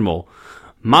imaginable,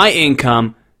 my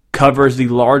income covers the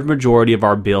large majority of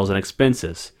our bills and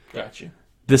expenses. Gotcha.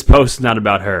 This post is not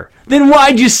about her. Then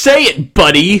why'd you say it,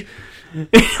 buddy?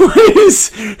 Anyways,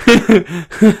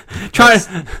 trying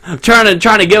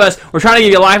to give us, we're trying to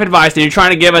give you life advice, and you're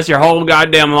trying to give us your whole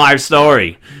goddamn life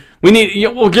story.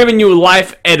 We're giving you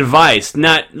life advice,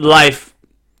 not life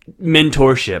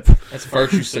mentorship. That's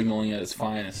virtue signaling at its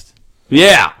finest.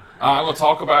 Yeah. I'm going to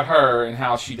talk about her and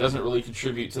how she doesn't really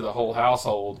contribute to the whole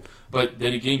household. But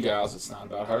then again, guys, it's not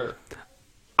about her.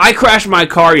 I crashed my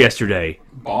car yesterday.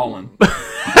 Ballin'.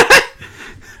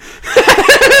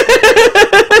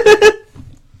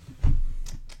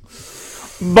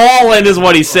 Ballin' is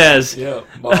what he says. Yeah,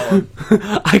 ballin'.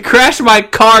 I crashed my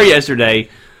car yesterday.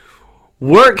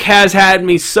 Work has had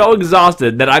me so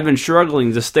exhausted that I've been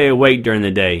struggling to stay awake during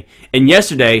the day. And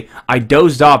yesterday, I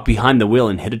dozed off behind the wheel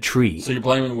and hit a tree. So you're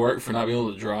blaming work for not being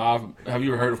able to drive? Have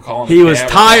you ever heard of calling He a was cab?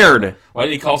 tired. Why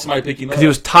didn't he call somebody to pick him up? Because he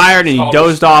was tired and he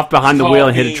dozed off behind the wheel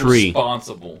and hit a tree.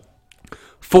 Responsible.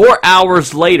 4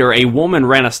 hours later, a woman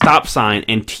ran a stop sign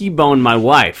and T-boned my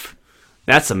wife.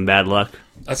 That's some bad luck.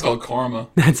 That's called karma.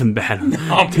 That's some bad luck.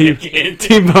 I'm picking.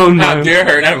 T-boned How my dare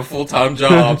her and have a full-time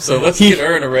job, so let's get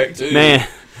her in a wreck, too. Man,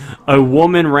 a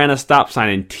woman ran a stop sign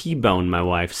and T-boned my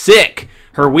wife. Sick!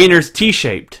 Her wiener's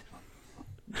T-shaped.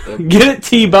 Get it,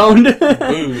 T-boned?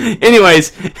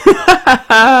 Anyways. Dude,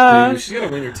 she's got to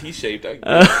win her T-shaped.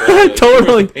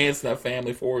 Totally. The pants in that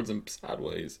family forwards and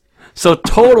sideways. So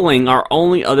totaling our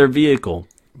only other vehicle.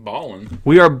 Ballin'.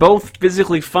 We are both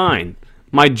physically fine.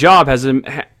 My job has been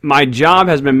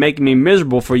making me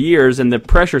miserable for years, and the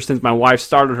pressure since my wife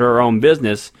started her own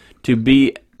business to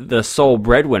be the sole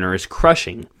breadwinner is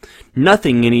crushing.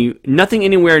 Nothing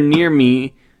anywhere near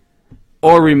me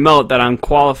or remote that I'm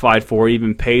qualified for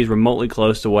even pays remotely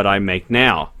close to what I make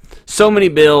now. So many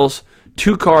bills,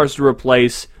 2 cars to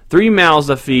replace, 3 mouths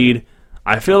to feed.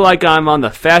 I feel like I'm on the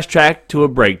fast track to a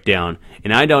breakdown,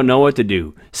 and I don't know what to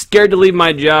do. Scared to leave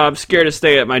my job, scared to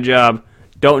stay at my job,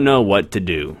 don't know what to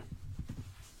do.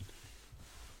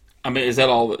 I mean, is that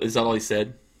all he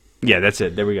said? Yeah, that's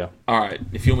it. There we go. All right.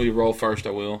 If you want me to roll first, I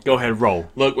will. Go ahead, roll.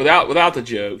 Look, without the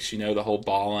jokes, the whole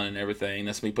balling and everything,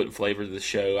 that's me putting flavor to the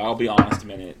show. I'll be honest a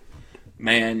minute.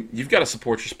 Man, you've got to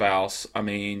support your spouse. I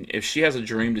mean, if she has a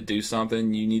dream to do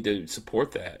something, you need to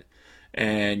support that.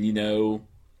 And,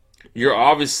 you're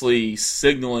obviously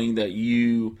signaling that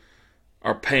you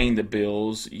are paying the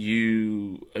bills.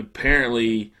 You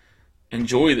apparently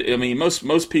enjoy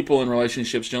most people in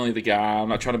relationships, generally the guy, I'm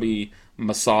not trying to be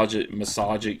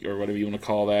misogynic or whatever you want to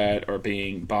call that, or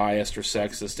being biased or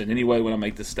sexist in any way when I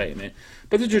make this statement,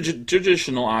 but the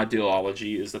traditional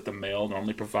ideology is that the male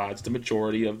normally provides the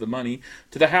majority of the money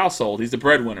to the household. He's the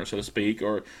breadwinner, so to speak,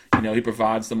 or he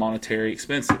provides the monetary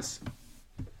expenses.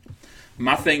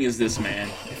 My thing is this, man.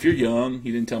 If you're young,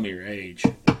 you didn't tell me your age.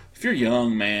 If you're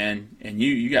young, man, and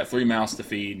you got 3 mouths to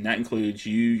feed, and that includes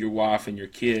you, your wife, and your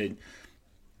kid,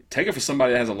 take it for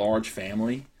somebody that has a large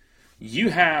family. You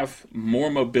have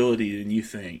more mobility than you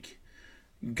think.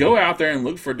 Go out there and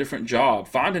look for a different job.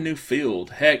 Find a new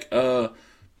field. Heck,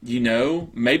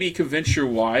 maybe convince your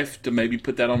wife to maybe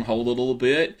put that on hold a little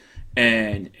bit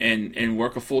and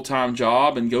work a full-time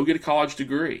job and go get a college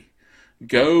degree.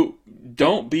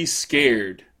 Don't be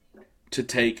scared to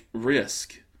take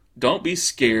risk. Don't be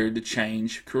scared to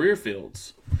change career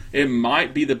fields. It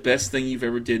might be the best thing you've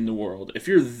ever did in the world. If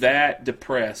you're that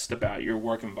depressed about your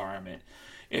work environment,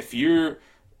 if you're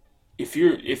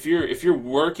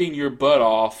working your butt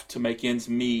off to make ends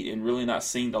meet and really not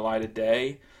seeing the light of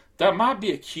day, that might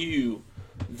be a cue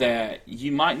that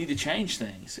you might need to change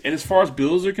things. And as far as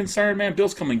bills are concerned, man,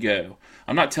 bills come and go.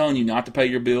 I'm not telling you not to pay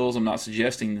your bills. I'm not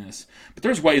suggesting this. But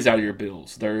there's ways out of your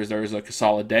bills. There's a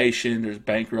consolidation. There's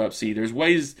bankruptcy. There's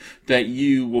ways that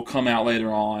you will come out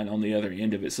later on the other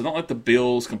end of it. So don't let the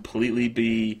bills completely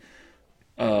be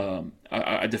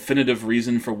a definitive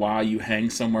reason for why you hang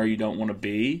somewhere you don't want to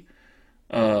be.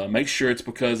 Make sure it's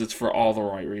because it's for all the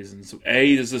right reasons.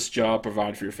 A, does this job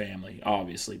provide for your family?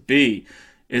 Obviously. B,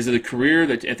 is it a career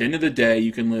that at the end of the day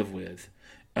you can live with?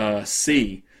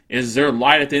 C, is there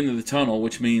light at the end of the tunnel,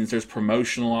 which means there's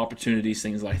promotional opportunities,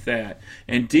 things like that?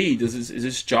 And D, is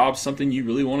this job something you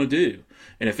really want to do?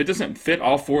 And if it doesn't fit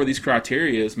all 4 of these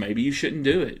criteria, maybe you shouldn't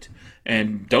do it.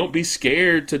 And don't be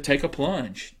scared to take a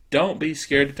plunge. Don't be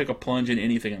scared to take a plunge in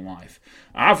anything in life.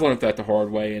 I've learned that the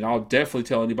hard way, and I'll definitely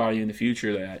tell anybody in the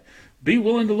future that be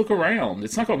willing to look around.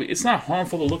 It's not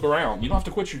harmful to look around. You don't have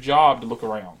to quit your job to look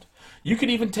around. You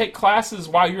could even take classes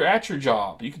while you're at your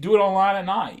job. You could do it online at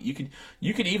night.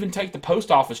 You could even take the post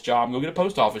office job and go get a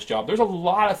post office job. There's a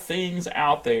lot of things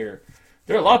out there.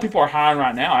 There are a lot of people are hiring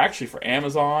right now, actually, for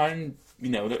Amazon.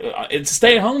 It's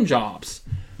stay-at-home jobs.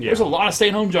 Yeah. There's a lot of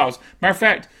stay-at-home jobs. Matter of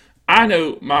fact, I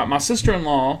know my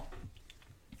sister-in-law,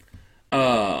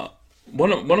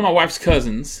 one of my wife's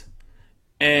cousins,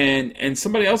 and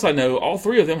somebody else I know, all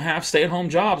 3 of them have stay-at-home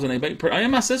jobs, and they make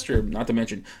and my sister, not to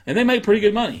mention, and they make pretty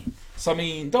good money. So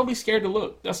don't be scared to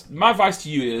look. That's my advice to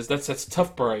you is that's a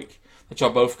tough break that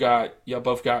y'all both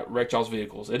got wrecked y'all's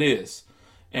vehicles. It is,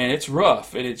 and it's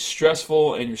rough and it's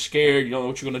stressful, and you're scared. You don't know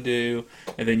what you're gonna do,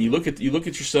 and then you look at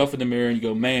yourself in the mirror and you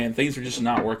go, man, things are just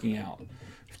not working out.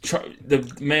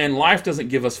 Life doesn't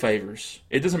give us favors.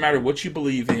 It doesn't matter what you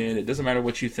believe in. It doesn't matter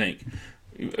what you think.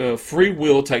 Free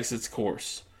will takes its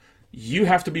course. You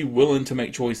have to be willing to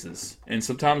make choices. And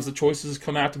sometimes the choices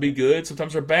come out to be good,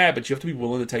 sometimes they're bad, but you have to be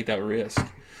willing to take that risk.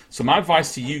 So my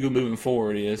advice to you moving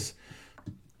forward is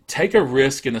take a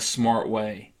risk in a smart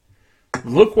way.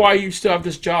 Look why you still have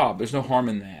this job. There's no harm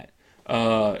in that.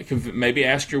 Maybe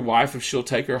ask your wife if she'll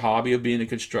take her hobby of being a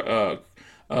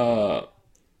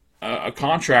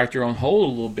contractor on hold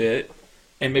a little bit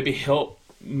and maybe help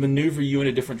maneuver you in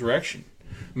a different direction.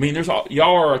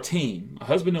 Y'all are a team. A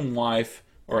husband and wife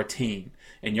are a team.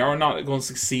 And y'all are not going to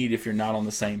succeed if you're not on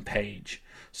the same page.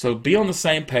 So be on the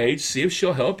same page, see if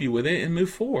she'll help you with it, and move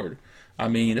forward.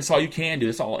 That's all you can do.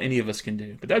 That's all any of us can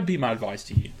do. But that'd be my advice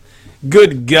to you.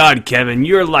 Good God, Kevin,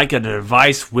 you're like an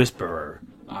advice whisperer.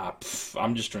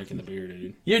 I'm just drinking the beer,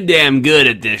 dude. You're damn good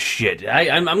at this shit.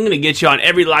 I'm going to get you on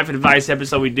every life advice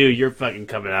episode we do. You're fucking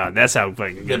coming out. That's how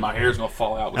fucking good. Then my hair's going to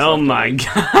fall out. Oh, my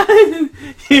God.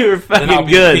 You're fucking then I'll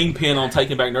be good. The kingpin on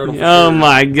Taking Back Nerdle. Oh,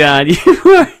 my God.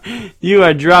 You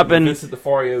are dropping. Vincent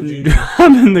DeFario Jr.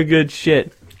 Dropping the good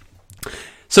shit.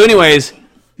 So anyways,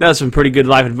 that was some pretty good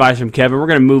life advice from Kevin. We're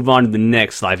going to move on to the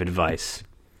next life advice.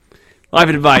 Life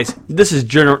advice. This is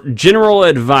general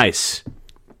advice.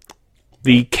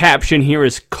 The caption here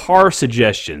is car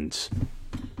suggestions.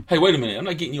 Hey, wait a minute. I'm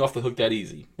not getting you off the hook that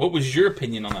easy. What was your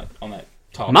opinion on that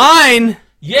topic? Mine?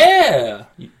 Yeah.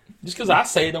 Just because I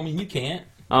say it don't mean you can't.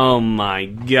 Oh my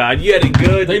God, you had it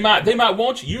good. They might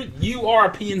want you. You are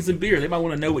opinions and beer. They might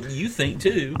want to know what you think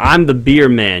too. I'm the beer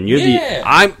man. Yeah.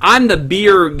 I'm the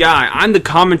beer guy. I'm the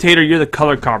commentator. You're the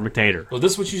color commentator. Well,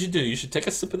 this is what you should do. You should take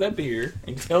a sip of that beer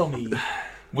and tell me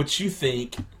what you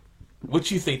think.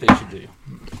 What you think they should do.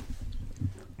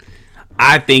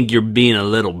 I think you're being a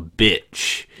little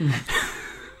bitch.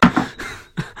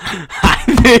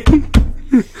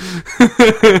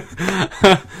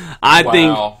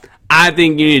 I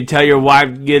think you need to tell your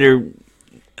wife to get her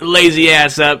lazy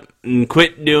ass up and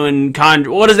quit doing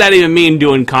What does that even mean,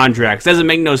 doing contracts? Doesn't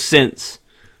make no sense.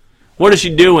 What is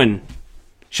she doing?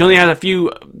 She only has a few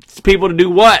people to do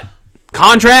what?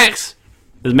 Contracts?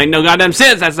 Doesn't make no goddamn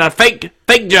sense. That's a fake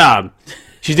job.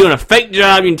 She's doing a fake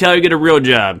job. You can tell her to get a real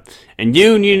job. And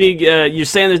you need. You're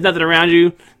saying there's nothing around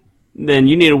you. Then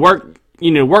you need to work.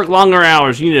 You need to work longer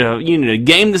hours. You need to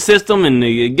game the system and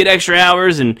get extra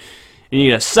hours, and you need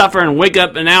to suffer and wake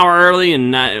up an hour early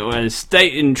and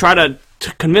stay and try to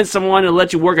convince someone to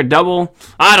let you work a double.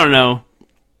 I don't know.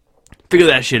 Figure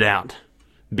that shit out,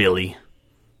 Billy.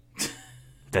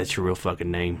 That's your real fucking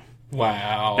name.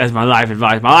 Wow. That's my life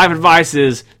advice. My life advice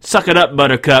is suck it up,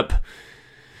 Buttercup.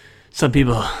 Some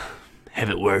people have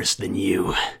it worse than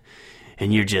you,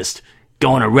 and you're just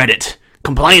going to Reddit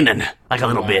complaining like a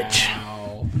little bitch.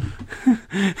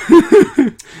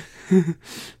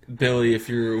 Billy, if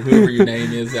you're whoever your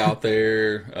name is out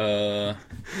there,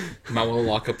 you might want to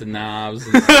lock up the knives.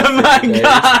 And Oh my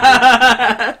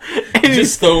God!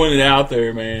 Just throwing it out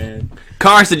there, man.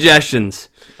 Car suggestions.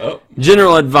 Oh,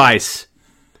 General advice.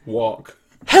 walk.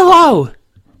 Hello.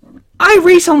 I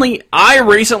recently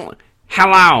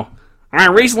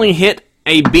hit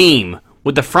a beam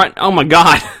with the front. Oh my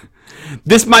God.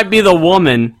 This might be the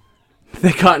woman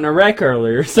that got in a wreck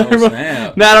earlier. Sorry, Oh,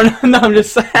 snap. no, I don't know. No, I'm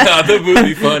just saying. No, that would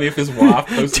be funny if his wife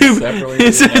posted separately.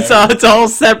 It's a whole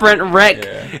separate wreck.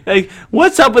 Yeah. Like,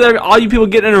 what's up with all you people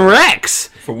getting in wrecks?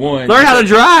 For one, Learn how to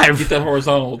drive. Get that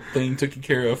horizontal thing taken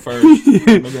care of first.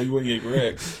 Maybe you wouldn't get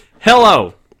wrecked.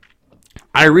 Hello.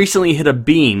 I recently hit a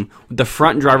beam with the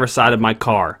front driver's side of my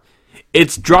car.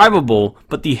 It's drivable,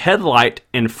 but the headlight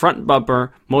and front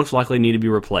bumper most likely need to be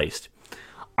replaced.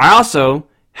 I also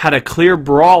had a clear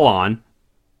bra on.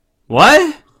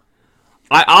 What?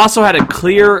 I also had a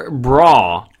clear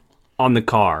bra on the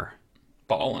car.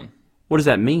 Ballin'. What does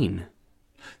that mean?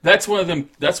 That's one of them.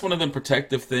 That's one of them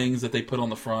protective things that they put on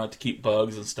the front to keep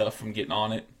bugs and stuff from getting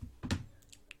on it.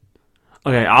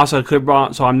 Okay, I also had a clear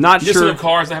bra, so I'm not Just sure. them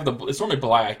cars that have it's normally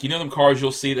black. You know them cars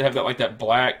you'll see that have that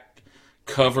black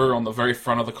cover on the very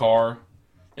front of the car.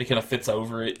 It kind of fits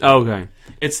over it. Okay.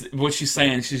 It's what she's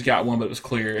saying. She's got one, but it was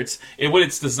clear. What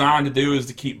it's designed to do is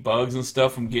to keep bugs and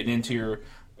stuff from getting into your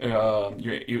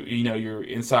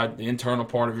inside the internal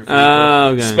part of your vehicle.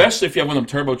 Okay. Especially if you have one of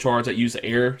them turbocharged that use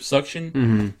air suction.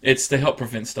 Mm-hmm. It's to help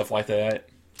prevent stuff like that.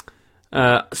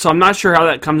 So I'm not sure how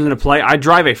that comes into play. I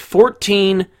drive a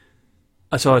 2014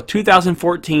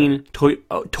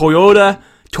 Toyota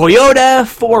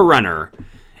 4Runner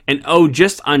and owe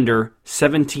just under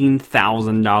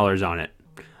 $17,000 on it.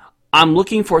 I'm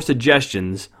looking for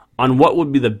suggestions on what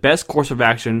would be the best course of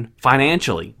action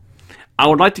financially. I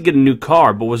would like to get a new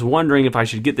car, but was wondering if I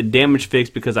should get the damage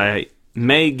fixed because I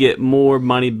may get more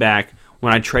money back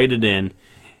when I trade it in.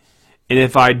 And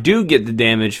if I do get the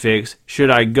damage fixed, should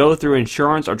I go through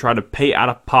insurance or try to pay out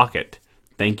of pocket?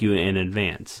 Thank you in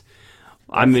advance.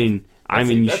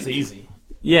 That's easy.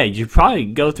 Yeah, you probably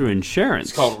go through insurance.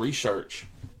 It's called research.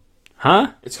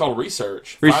 Huh? It's called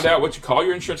research. Find out what you call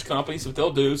your insurance company, see what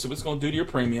they'll do, see what it's going to do to your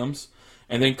premiums,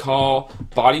 and then call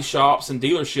body shops and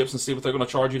dealerships and see what they're going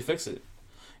to charge you to fix it.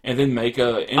 And then make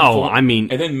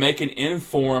an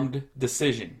informed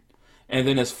decision. And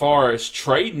then as far as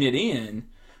trading it in,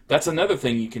 that's another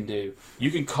thing you can do.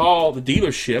 You can call the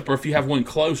dealership, or if you have one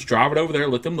close, drive it over there,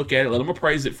 let them look at it, let them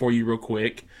appraise it for you real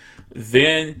quick.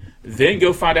 Then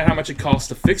go find out how much it costs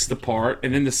to fix the part,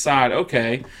 and then decide,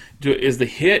 okay, is the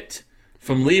hit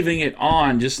from leaving it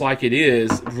on just like it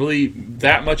is really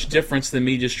that much difference than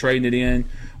me just trading it in,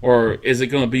 or is it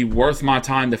going to be worth my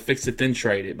time to fix it then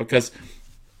trade it? Because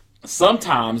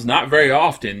sometimes, not very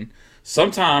often,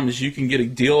 sometimes you can get a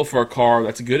deal for a car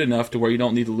that's good enough to where you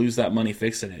don't need to lose that money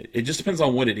fixing it. It just depends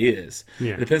on what it is.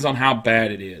 Yeah. It depends on how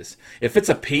bad it is. If it's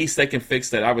a piece they can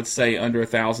fix that, I would say under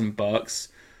 $1,000,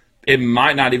 it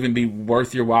might not even be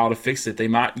worth your while to fix it. They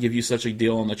might give you such a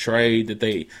deal on the trade that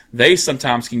they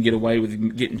sometimes can get away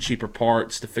with getting cheaper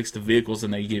parts to fix the vehicles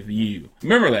than they give you.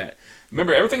 Remember that.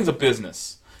 Remember, everything's a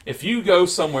business. If you go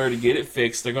somewhere to get it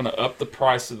fixed, they're going to up the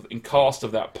price and cost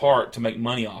of that part to make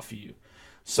money off you.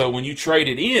 So when you trade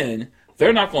it in,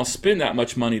 they're not going to spend that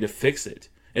much money to fix it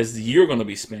as you're going to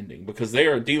be spending, because they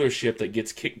are a dealership that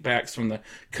gets kickbacks from the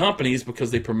companies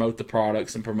because they promote the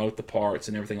products and promote the parts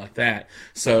and everything like that.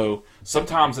 So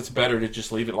sometimes it's better to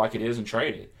just leave it like it is and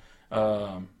trade it.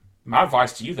 My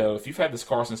advice to you, though, if you've had this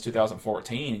car since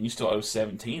 2014 and you still owe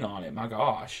 17 on it, my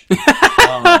gosh, you're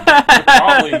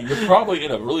probably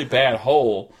in a really bad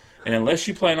hole. And unless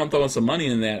you plan on throwing some money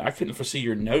in that, I couldn't foresee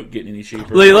your note getting any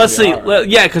cheaper. Let's see.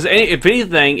 Yeah, because if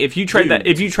anything, if you trade that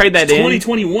in,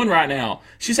 2021 right now.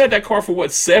 She's had that car for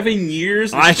what, 7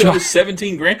 years? And she owed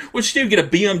 $17,000. What did she do? Get a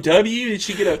BMW? Did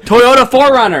she get a Toyota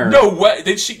 4Runner? No way.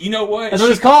 Did she? You know what? That's what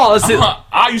it's called. Let's see.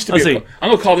 I used to be. I'm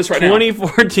gonna call this right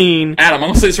 2014. now. Adam, I'm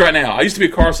gonna say this right now. I used to be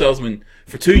a car salesman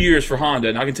for 2 years for Honda,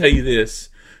 and I can tell you this: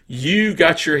 you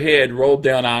got your head rolled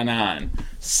down I-9.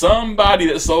 Somebody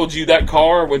that sold you that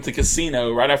car went to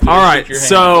casino right after. All right, your hand.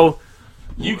 so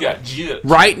you got gypped.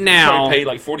 Right now, you paid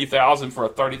like $40,000 for a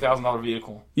 $30,000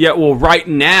 vehicle. Yeah, well, right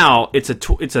now it's a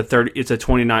 2014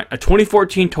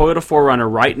 Toyota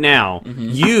 4Runner. Right now,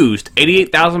 used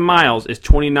 88,000 miles is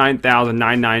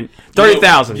 29,990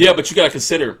 30,000. Yeah, but you got to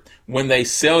consider when they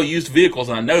sell used vehicles,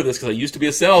 and I know this because I used to be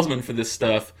a salesman for this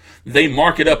stuff. They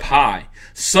mark it up high.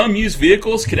 Some used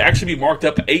vehicles could actually be marked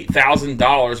up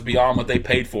 $8,000 beyond what they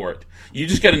paid for it. You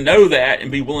just got to know that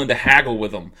and be willing to haggle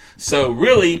with them. So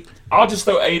really, I'll just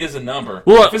throw 8 as a number.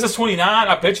 Well, if it's a 29,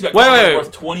 I bet you that car is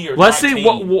worth 20 or 19. Let's see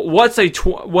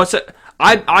what's a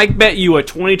I bet you a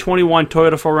 2021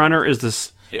 Toyota 4Runner is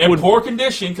this in poor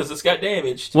condition because it's got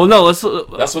damaged. Well, no, let's.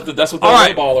 That's what they'll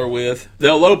lowballer with.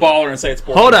 They'll lowballer and say it's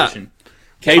poor condition. Up.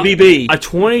 KBB. A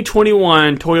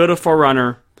 2021 Toyota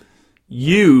 4Runner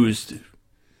used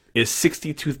is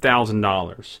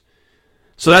 $62,000.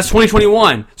 So that's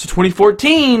 2021. So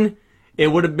 2014, it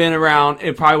would have been around.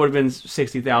 It probably would have been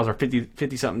 $60,000 or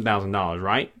 50 something thousand dollars,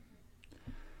 right?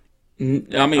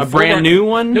 I mean, a brand new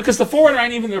one? No, because the 4Runner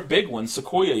ain't even their big one.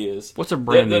 Sequoia is. What's a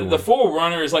brand new one? The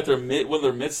 4Runner is like one of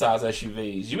their mid-size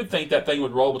SUVs. You would think that thing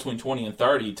would roll between 20 and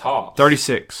 30 tops.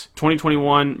 36.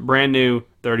 2021, brand new,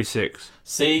 36.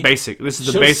 See? Basic. This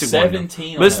is the basic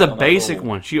 17 one. This is the basic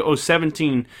one. She owes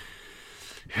 17.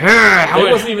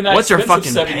 Wasn't even that what's her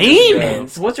fucking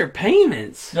payments? What's her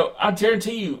payments? No, I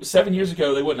guarantee you, 7 years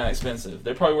ago they weren't that expensive.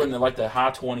 They probably were in the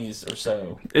high 20s or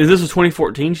so. Is this was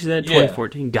 2014? She said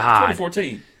 2014. Yeah. God,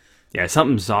 2014. Yeah,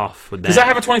 something's off with that. Because I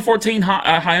have a 2014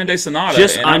 Hyundai Sonata,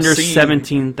 just under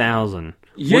 17,000.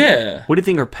 Yeah. What do you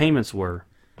think her payments were?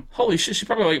 Holy shit, she's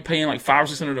probably paying like $500 or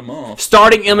 $600 a month.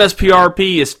 Starting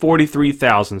MSRP is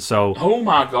 43,000. So. Oh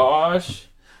my gosh.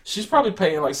 She's probably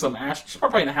paying like she's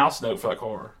probably paying a house note for that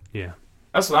car. Yeah.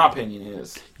 That's what my opinion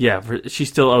is. Yeah, she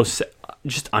still owes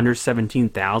just under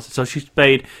 17,000. So she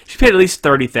paid at least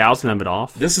 30,000 of it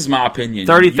off. This is my opinion.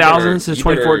 30,000 since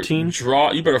 2014.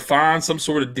 You better find some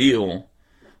sort of deal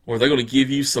where they're going to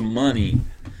give you some money,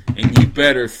 and you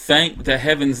better thank the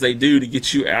heavens they do to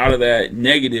get you out of that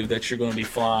negative that you're going to be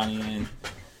flying in.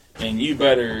 And you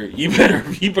better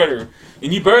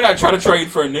not try to trade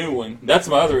for a new one. That's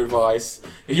my other advice.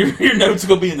 Your note's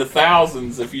going to be in the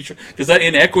thousands if you because that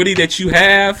inequity that you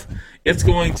have, it's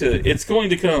going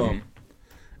to come,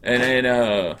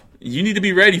 and you need to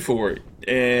be ready for it.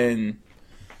 And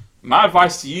my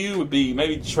advice to you would be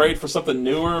maybe trade for something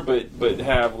newer, but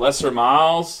have lesser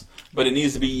miles. But it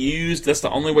needs to be used. That's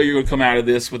the only way you're going to come out of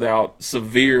this without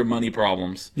severe money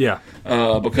problems. Yeah,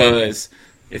 because.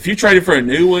 If you traded for a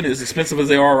new one as expensive as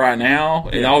they are right now,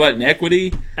 and all that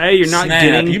inequity, hey, you're not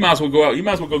getting. You might as well go out. You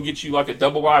might as well go get you like a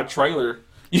double wide trailer.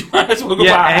 You might as well go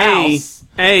buy a house.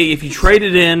 Hey, if you trade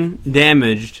it in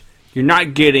damaged, you're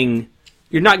not getting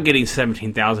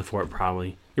 17,000 for it.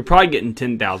 Probably you're probably getting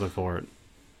 10,000 for it.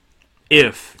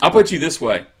 If I'll put you this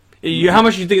way, how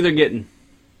much do you think they're getting?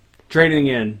 Trading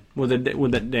in with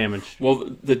that damage.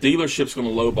 Well, the dealership's going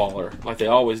to lowball her like they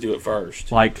always do at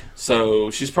first.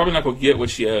 So she's probably not going to get what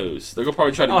she owes. They're going to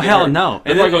probably try to. Oh hell no!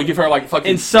 They're probably going to give her like fucking.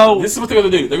 And so this is what they're going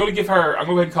to do. They're going to give her. I'm going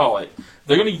to go ahead and call it.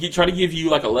 They're going to try to give you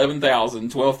like 11,000,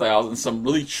 12,000, some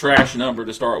really trash number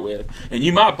to start with, and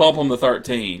you might bump them to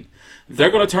 13.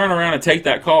 They're going to turn around and take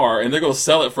that car, and they're going to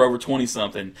sell it for over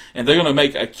 20-something, and they're going to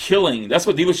make a killing. That's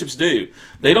what dealerships do.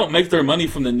 They don't make their money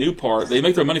from the new part. They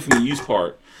make their money from the used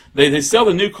part. They sell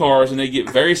the new cars, and they get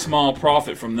very small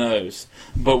profit from those.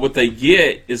 But what they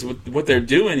get is what they're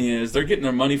doing is they're getting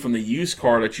their money from the used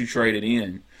car that you traded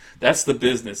in. That's the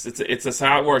business. It's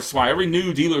how it works. That's why every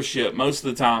new dealership most of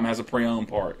the time has a pre-owned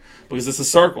part, because it's a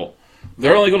circle.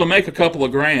 They're only going to make a couple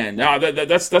of grand. Now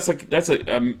that's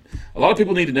a lot of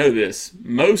people need to know this.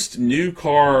 Most new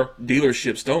car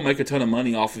dealerships don't make a ton of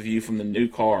money off of you from the new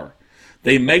car.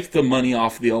 They make the money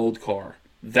off the old car.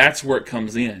 That's where it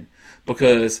comes in,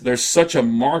 because there's such a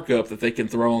markup that they can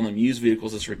throw on them used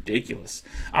vehicles. It's ridiculous.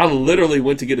 I literally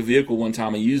went to get a vehicle one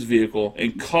time, a used vehicle,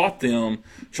 and caught them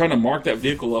trying to mark that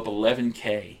vehicle up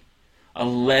 $11,000,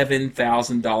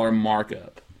 $11,000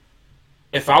 markup.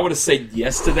 If I would have said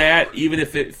yes to that, even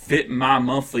if it fit my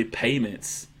monthly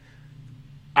payments,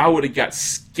 I would have got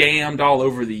scammed all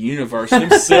over the universe. Them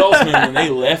salesmen, when they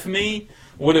left me,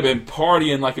 would have been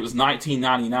partying like it was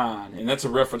 1999, and that's a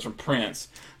reference from Prince.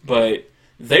 But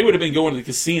they would have been going to the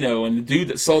casino, and the dude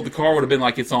that sold the car would have been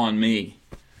like, it's on me.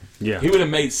 Yeah. He would have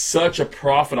made such a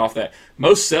profit off that.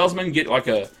 Most salesmen get like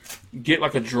a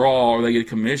draw, or they get a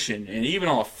commission, and even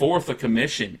on a fourth of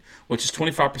commission, which is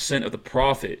 25% of the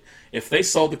profit. If they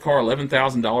sold the car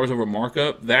 $11,000 over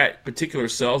markup, that particular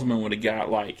salesman would have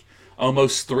got like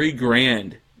almost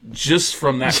 $3,000 just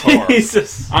from that car.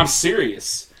 Jesus. I'm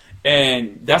serious.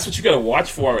 And that's what you got to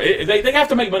watch for. They have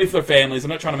to make money for their families.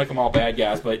 I'm not trying to make them all bad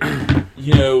guys, but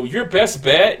your best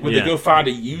bet would to go find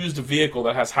a used vehicle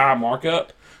that has high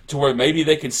markup, to where maybe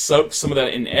they can soak some of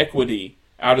that inequity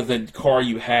out of the car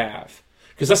you have.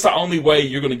 Because that's the only way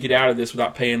you're going to get out of this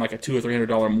without paying like a $200 or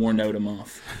 $300 more note a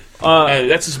month.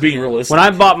 That's just being realistic. When I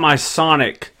bought my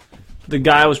Sonic, the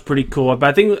guy was pretty cool.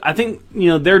 But I think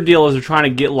their deal is they're trying to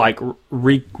get like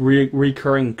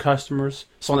recurring customers,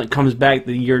 someone that comes back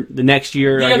the next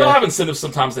year. Yeah, they'll have incentives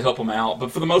sometimes to help them out,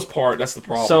 but for the most part, that's the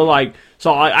problem.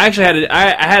 So I actually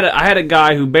had a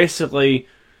guy who basically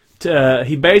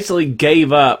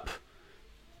gave up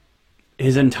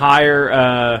his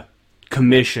entire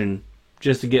commission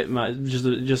just to get me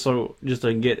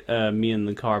in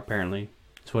the car. Apparently,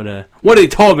 that's what he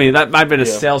told me. That might have been a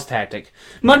sales tactic.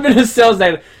 Might have been a sales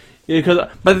tactic.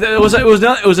 But it was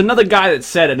another guy that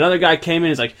said it. Another guy came in.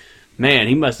 He's like, man,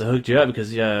 he must have hooked you up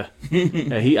because I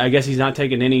guess he's not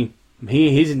taking any.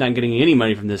 He's not getting any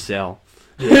money from this sale.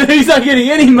 Yeah. He's not getting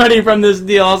any money from this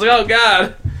deal. I was like, oh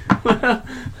god.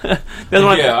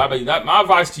 My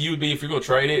advice to you would be, if you're going to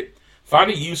trade it,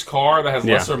 find a used car that has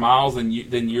lesser miles than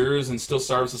yours and still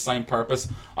serves the same purpose.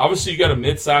 Obviously, you got a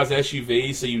mid-size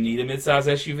SUV, so you need a mid-size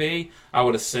SUV, I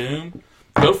would assume.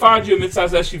 Go find you a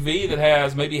mid-size SUV that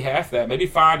has maybe half that. Maybe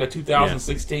find a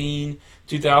 2016,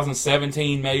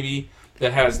 2017 maybe,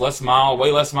 that has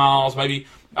way less miles. Maybe,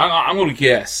 I'm going to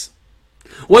guess.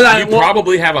 You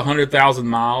probably have 100,000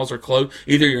 miles or close.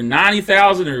 Either you're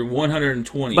 90,000 or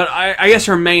 120. But I guess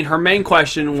her main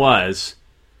question was,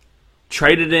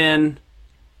 trade it in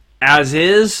as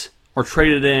is or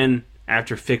trade it in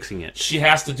after fixing it? She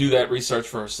has to do that research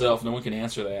for herself. No one can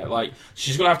answer that. Like,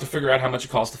 she's going to have to figure out how much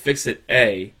it costs to fix it,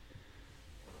 A.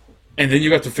 And then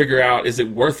you have to figure out, is it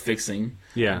worth fixing?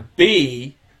 Yeah.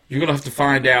 B, you're going to have to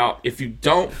find out, if you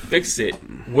don't fix it,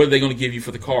 what are they going to give you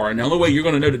for the car? And the only way you're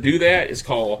going to know to do that is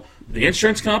call the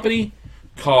insurance company,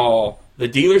 call the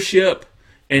dealership,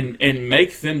 and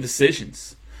make them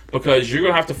decisions. Because you're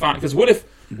going to have to find... Because what if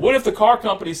the car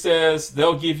company says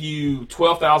they'll give you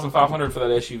 $12,500 for that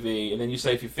SUV, and then you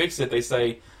say if you fix it, they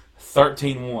say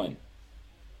 $13,100?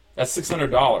 That's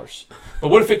 $600. But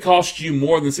what if it costs you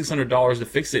more than $600 to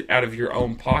fix it out of your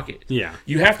own pocket? Yeah.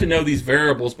 You have to know these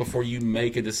variables before you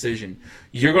make a decision.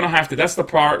 You're going to have to... That's the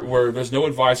part where there's no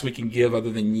advice we can give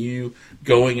other than you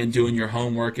going and doing your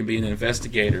homework and being an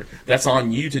investigator. That's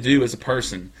on you to do as a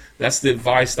person. That's the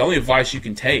only advice you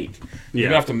can take. You're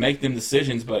going to have to make them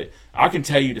decisions, but I can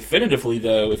tell you definitively,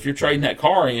 though, if you're trading that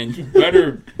car in, you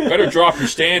better drop your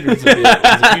standards a bit.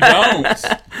 'Cause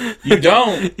if you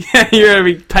don't. Yeah, you're gonna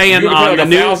be paying on the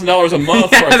new $1,000 a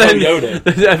month for a Toyota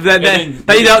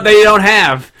that you don't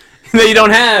have. That you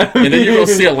don't have. And then you're gonna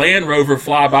see a Land Rover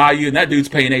fly by you, and that dude's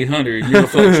paying $800. You're gonna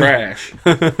feel like trash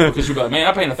because you're like, man,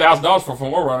 I'm paying $1,000 for a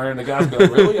 4Runner, and the guy's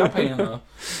going, really? I'm paying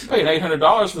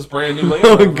 $800 for this brand new Land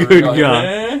Rover. Oh, good God!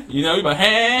 God. You're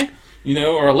like,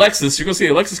 or a Lexus. You're gonna see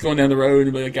a Lexus going down the road,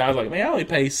 and the guy's like, "Man, I only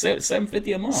pay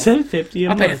 $750 a month. $750 a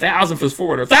month. I pay $1,000 for this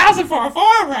 4Runner, $1,000 for a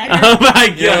 4Runner." Oh my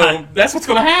god! That's what's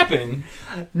gonna happen.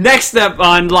 Next up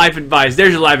on life advice.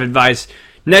 There's your life advice.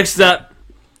 Next up,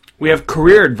 we have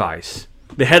career advice.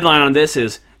 The headline on this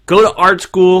is: go to art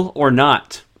school or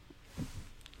not.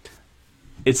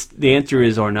 The answer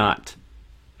is or not.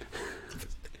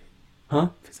 Huh?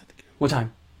 What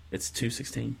time? It's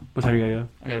 2:16. What time you gotta go?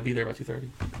 I gotta be there by 2:30.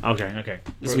 Okay.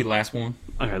 This will be the last one.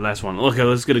 Okay, last one. Okay,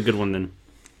 let's get a good one then.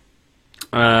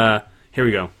 Here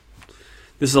we go.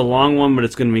 This is a long one, but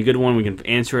it's going to be a good one. We can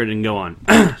answer it and go on.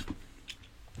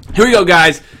 Here we go,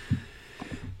 guys.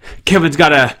 Kevin's got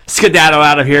to skedaddle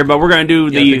out of here, but we're going to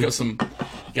do You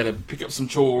gotta pick up some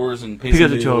chores and pay pick some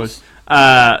up the bills.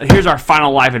 chores. Here's our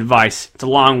final life advice. It's a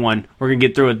long one. We're going to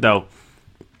get through it, though.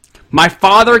 My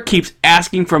father keeps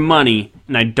asking for money,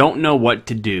 and I don't know what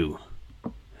to do.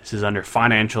 This is under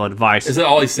financial advice. Is that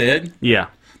all he said? Yeah.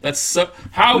 That's so.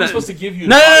 How are we supposed to give you?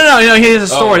 No. Here's a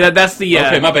story. Oh. That's the.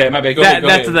 Okay, my bad. Go that's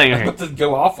ahead. the thing. I'm Okay. about to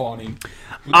go off on him.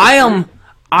 I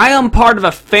am part of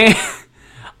a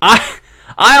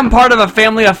I am part of a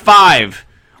family of 5.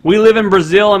 We live in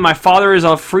Brazil, and my father is a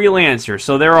freelancer,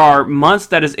 so there are months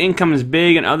that his income is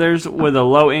big and others with a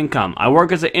low income. I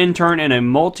work as an intern in a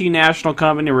multinational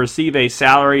company and receive a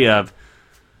salary of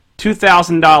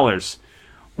 $2,000.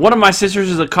 One of my sisters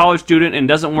is a college student and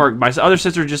doesn't work. My other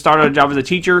sister just started a job as a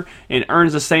teacher and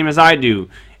earns the same as I do.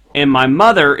 And my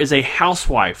mother is a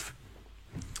housewife.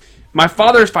 My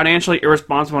father is financially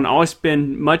irresponsible and always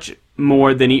spends much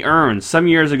more than he earns. Some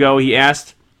years ago, he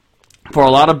asked for a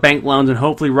lot of bank loans, and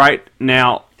hopefully right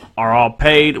now are all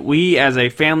paid. We as a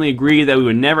family agreed that we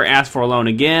would never ask for a loan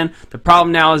again. The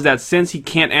problem now is that since he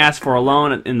can't ask for a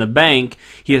loan in the bank,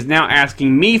 he is now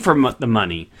asking me for the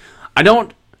money. I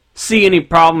don't see any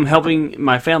problem helping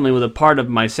my family with a part of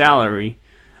my salary.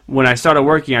 When I started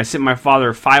working, I sent my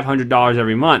father $500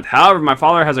 every month. However, my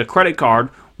father has a credit card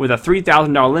with a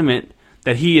 $3,000 limit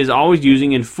that he is always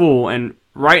using in full, and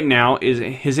right now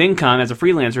his income as a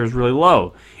freelancer is really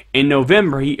low. In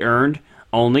November, he earned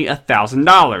only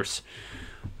 $1,000.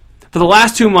 For the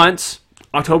last 2 months,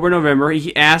 October and November,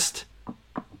 he asked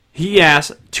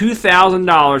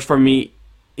 $2,000 from me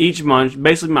each month,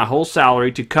 basically my whole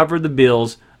salary, to cover the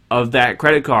bills of that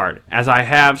credit card. As I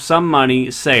have some money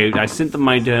saved, I sent the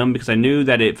money to him because I knew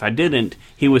that if I didn't,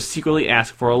 he would secretly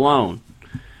ask for a loan.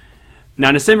 Now,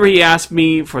 in December, he asked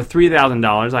me for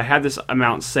 $3,000. I had this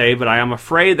amount saved, but I am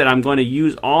afraid that I'm going to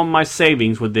use all my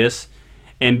savings with this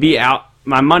and be out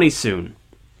my money soon.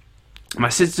 My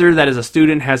sister, that is a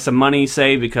student, has some money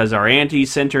saved because our auntie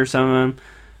sent her some of them.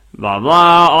 Blah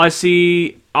blah. All I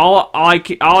see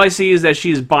is that she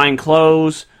is buying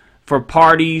clothes for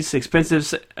parties, expensive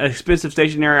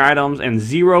stationery items, and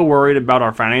zero worried about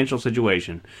our financial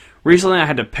situation. Recently, I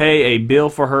had to pay a bill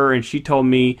for her, and she told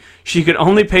me she could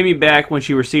only pay me back when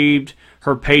she received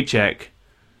her paycheck.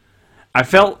 I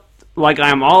felt like I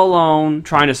am all alone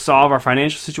trying to solve our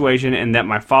financial situation, and that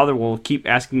my father will keep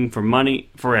asking for money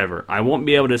forever. I won't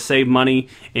be able to save money,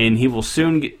 and he will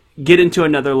soon get into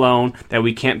another loan that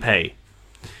we can't pay.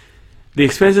 The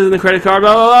expenses in the credit card,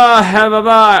 blah, blah, blah, blah,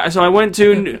 blah. So I went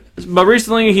to, but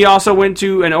recently he also went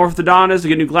to an orthodontist to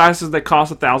get new glasses that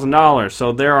cost $1,000.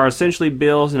 So there are essentially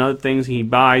bills and other things he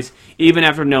buys, even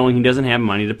after knowing he doesn't have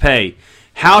money to pay.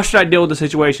 How should I deal with the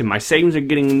situation? My savings are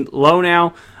getting low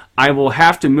now. I will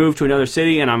have to move to another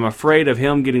city, and I'm afraid of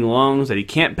him getting loans that he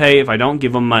can't pay if I don't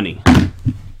give him money.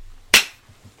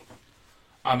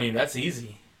 I mean, that's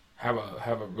easy. Have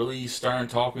a really stern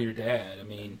talk with your dad. I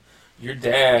mean, your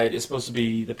dad is supposed to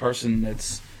be the person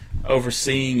that's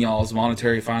overseeing y'all's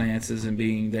monetary finances and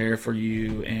being there for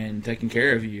you and taking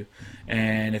care of you.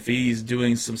 And if he's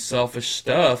doing some selfish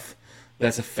stuff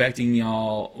that's affecting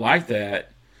y'all like that,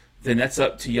 then that's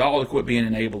up to y'all to quit being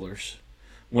enablers.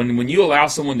 When you allow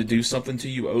someone to do something to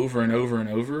you over and over and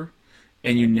over,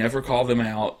 and you never call them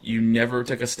out, you never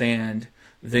take a stand,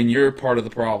 then you're part of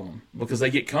the problem because they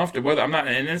get comfortable.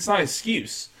 And it's not an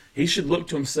excuse. He should look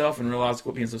to himself and realize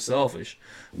quit being so selfish.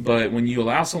 But when you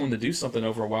allow someone to do something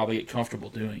over a while, they get comfortable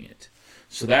doing it.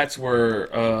 So that's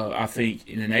where I think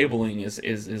enabling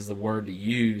is the word to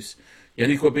use. You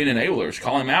need to quit being enablers.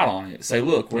 Call him out on it. Say,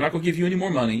 look, we're not going to give you any more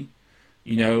money.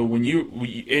 You know, and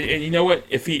you know what?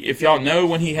 If y'all know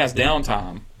when he has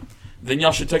downtime, then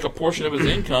y'all should take a portion of his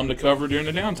income to cover during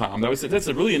the downtime. That's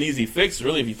really an easy fix,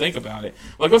 really, if you think about it.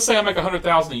 Like, let's say I make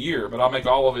 $100,000 a year, but I'll make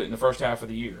all of it in the first half of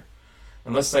the year.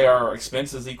 And let's say our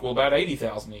expenses equal about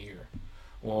 $80,000 a year.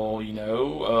 Well, you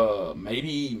know,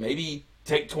 maybe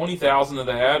take $20,000 of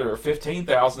that or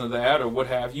 $15,000 of that or what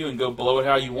have you, and go blow it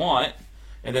how you want,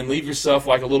 and then leave yourself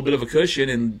like a little bit of a cushion,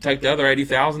 and take the other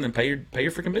 $80,000 and pay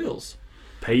your freaking bills.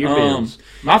 Pay your bills.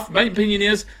 My opinion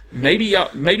is maybe y'all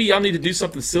need to do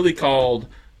something silly called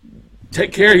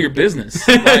take care of your business.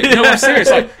 Like, no, I'm serious.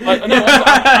 No, I'm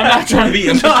not trying to be.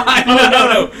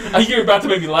 No. You're about to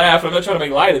make me laugh. I'm not trying to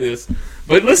make light of this.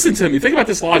 But listen to me. Think about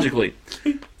this logically.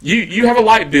 You have a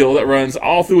light bill that runs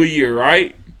all through a year,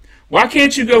 right? Why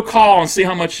can't you go call and see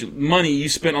how much money you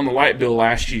spent on the light bill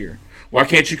last year? Why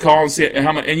can't you call and see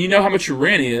how much? And you know how much your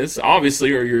rent is,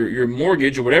 obviously, or your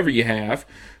mortgage or whatever you have.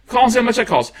 Call and see how much that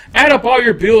costs. Add up all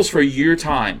your bills for a year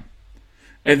time.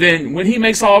 And then when he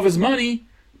makes all of his money,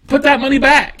 put that money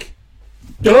back.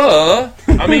 Duh.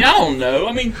 I mean, I don't know.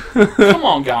 I mean, come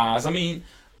on, guys. I mean,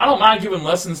 I don't mind giving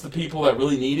lessons to people that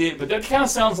really need it, but that kind of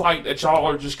sounds like that y'all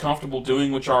are just comfortable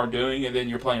doing what y'all are doing, and then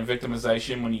you're playing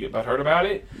victimization when you get butthurt about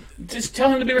it. Just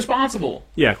tell him to be responsible.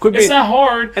 Yeah, quit It's being, not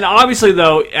hard. And obviously,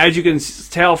 though, as you can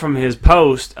tell from his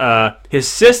post, his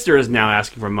sister is now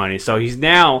asking for money. So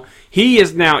he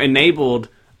has now enabled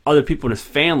other people in his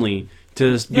family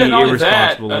to just be not only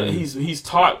that, irresponsible. he's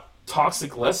taught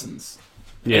toxic lessons.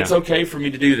 Yeah. It's okay for me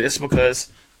to do this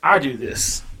because I do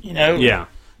this. You know. Yeah.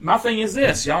 My thing is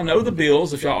this: y'all know the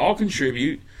bills. If y'all all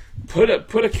contribute, put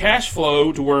a cash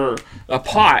flow to where a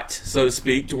pot, so to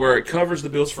speak, to where it covers the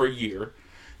bills for a year,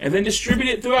 and then distribute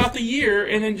it throughout the year,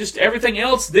 and then just everything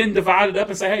else, then divide it up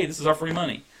and say, hey, this is our free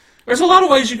money. There's a lot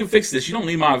of ways you can fix this. You don't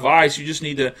need my advice. You just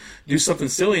need to do something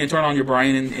silly and turn on your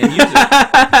brain and use it.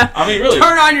 I mean, really.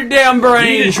 Turn on your damn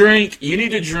brain. You need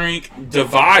to drink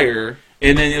Devour,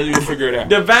 and then you'll figure it out.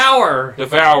 Devour.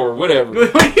 Whatever.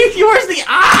 Where's the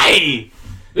I?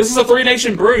 This is a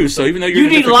 3-Nation brew, so even though you're You in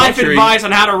a need different life country, advice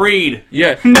on how to read.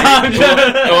 Yeah.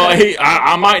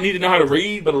 I might need to know how to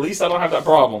read, but at least I don't have that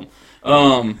problem.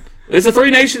 It's a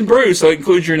 3-Nation brew, so it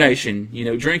includes your nation. You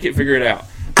know, drink it, figure it out.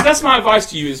 That's my advice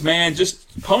to you is, man,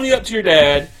 just pony up to your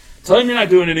dad. Tell him you're not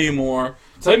doing it anymore.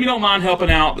 Tell him you don't mind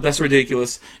helping out, but that's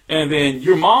ridiculous. And then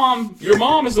your mom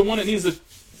is the one that needs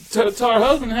to tell her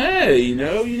husband, hey, you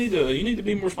know, you need to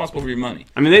be more responsible for your money.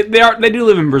 I mean, they do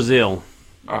live in Brazil.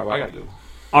 All right, well, I got to go.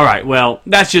 All right, well,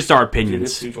 that's just our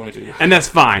opinions. It's 2:22. And that's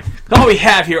fine. All we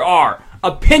have here are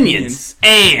opinions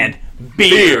and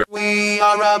beer. We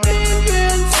are a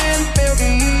million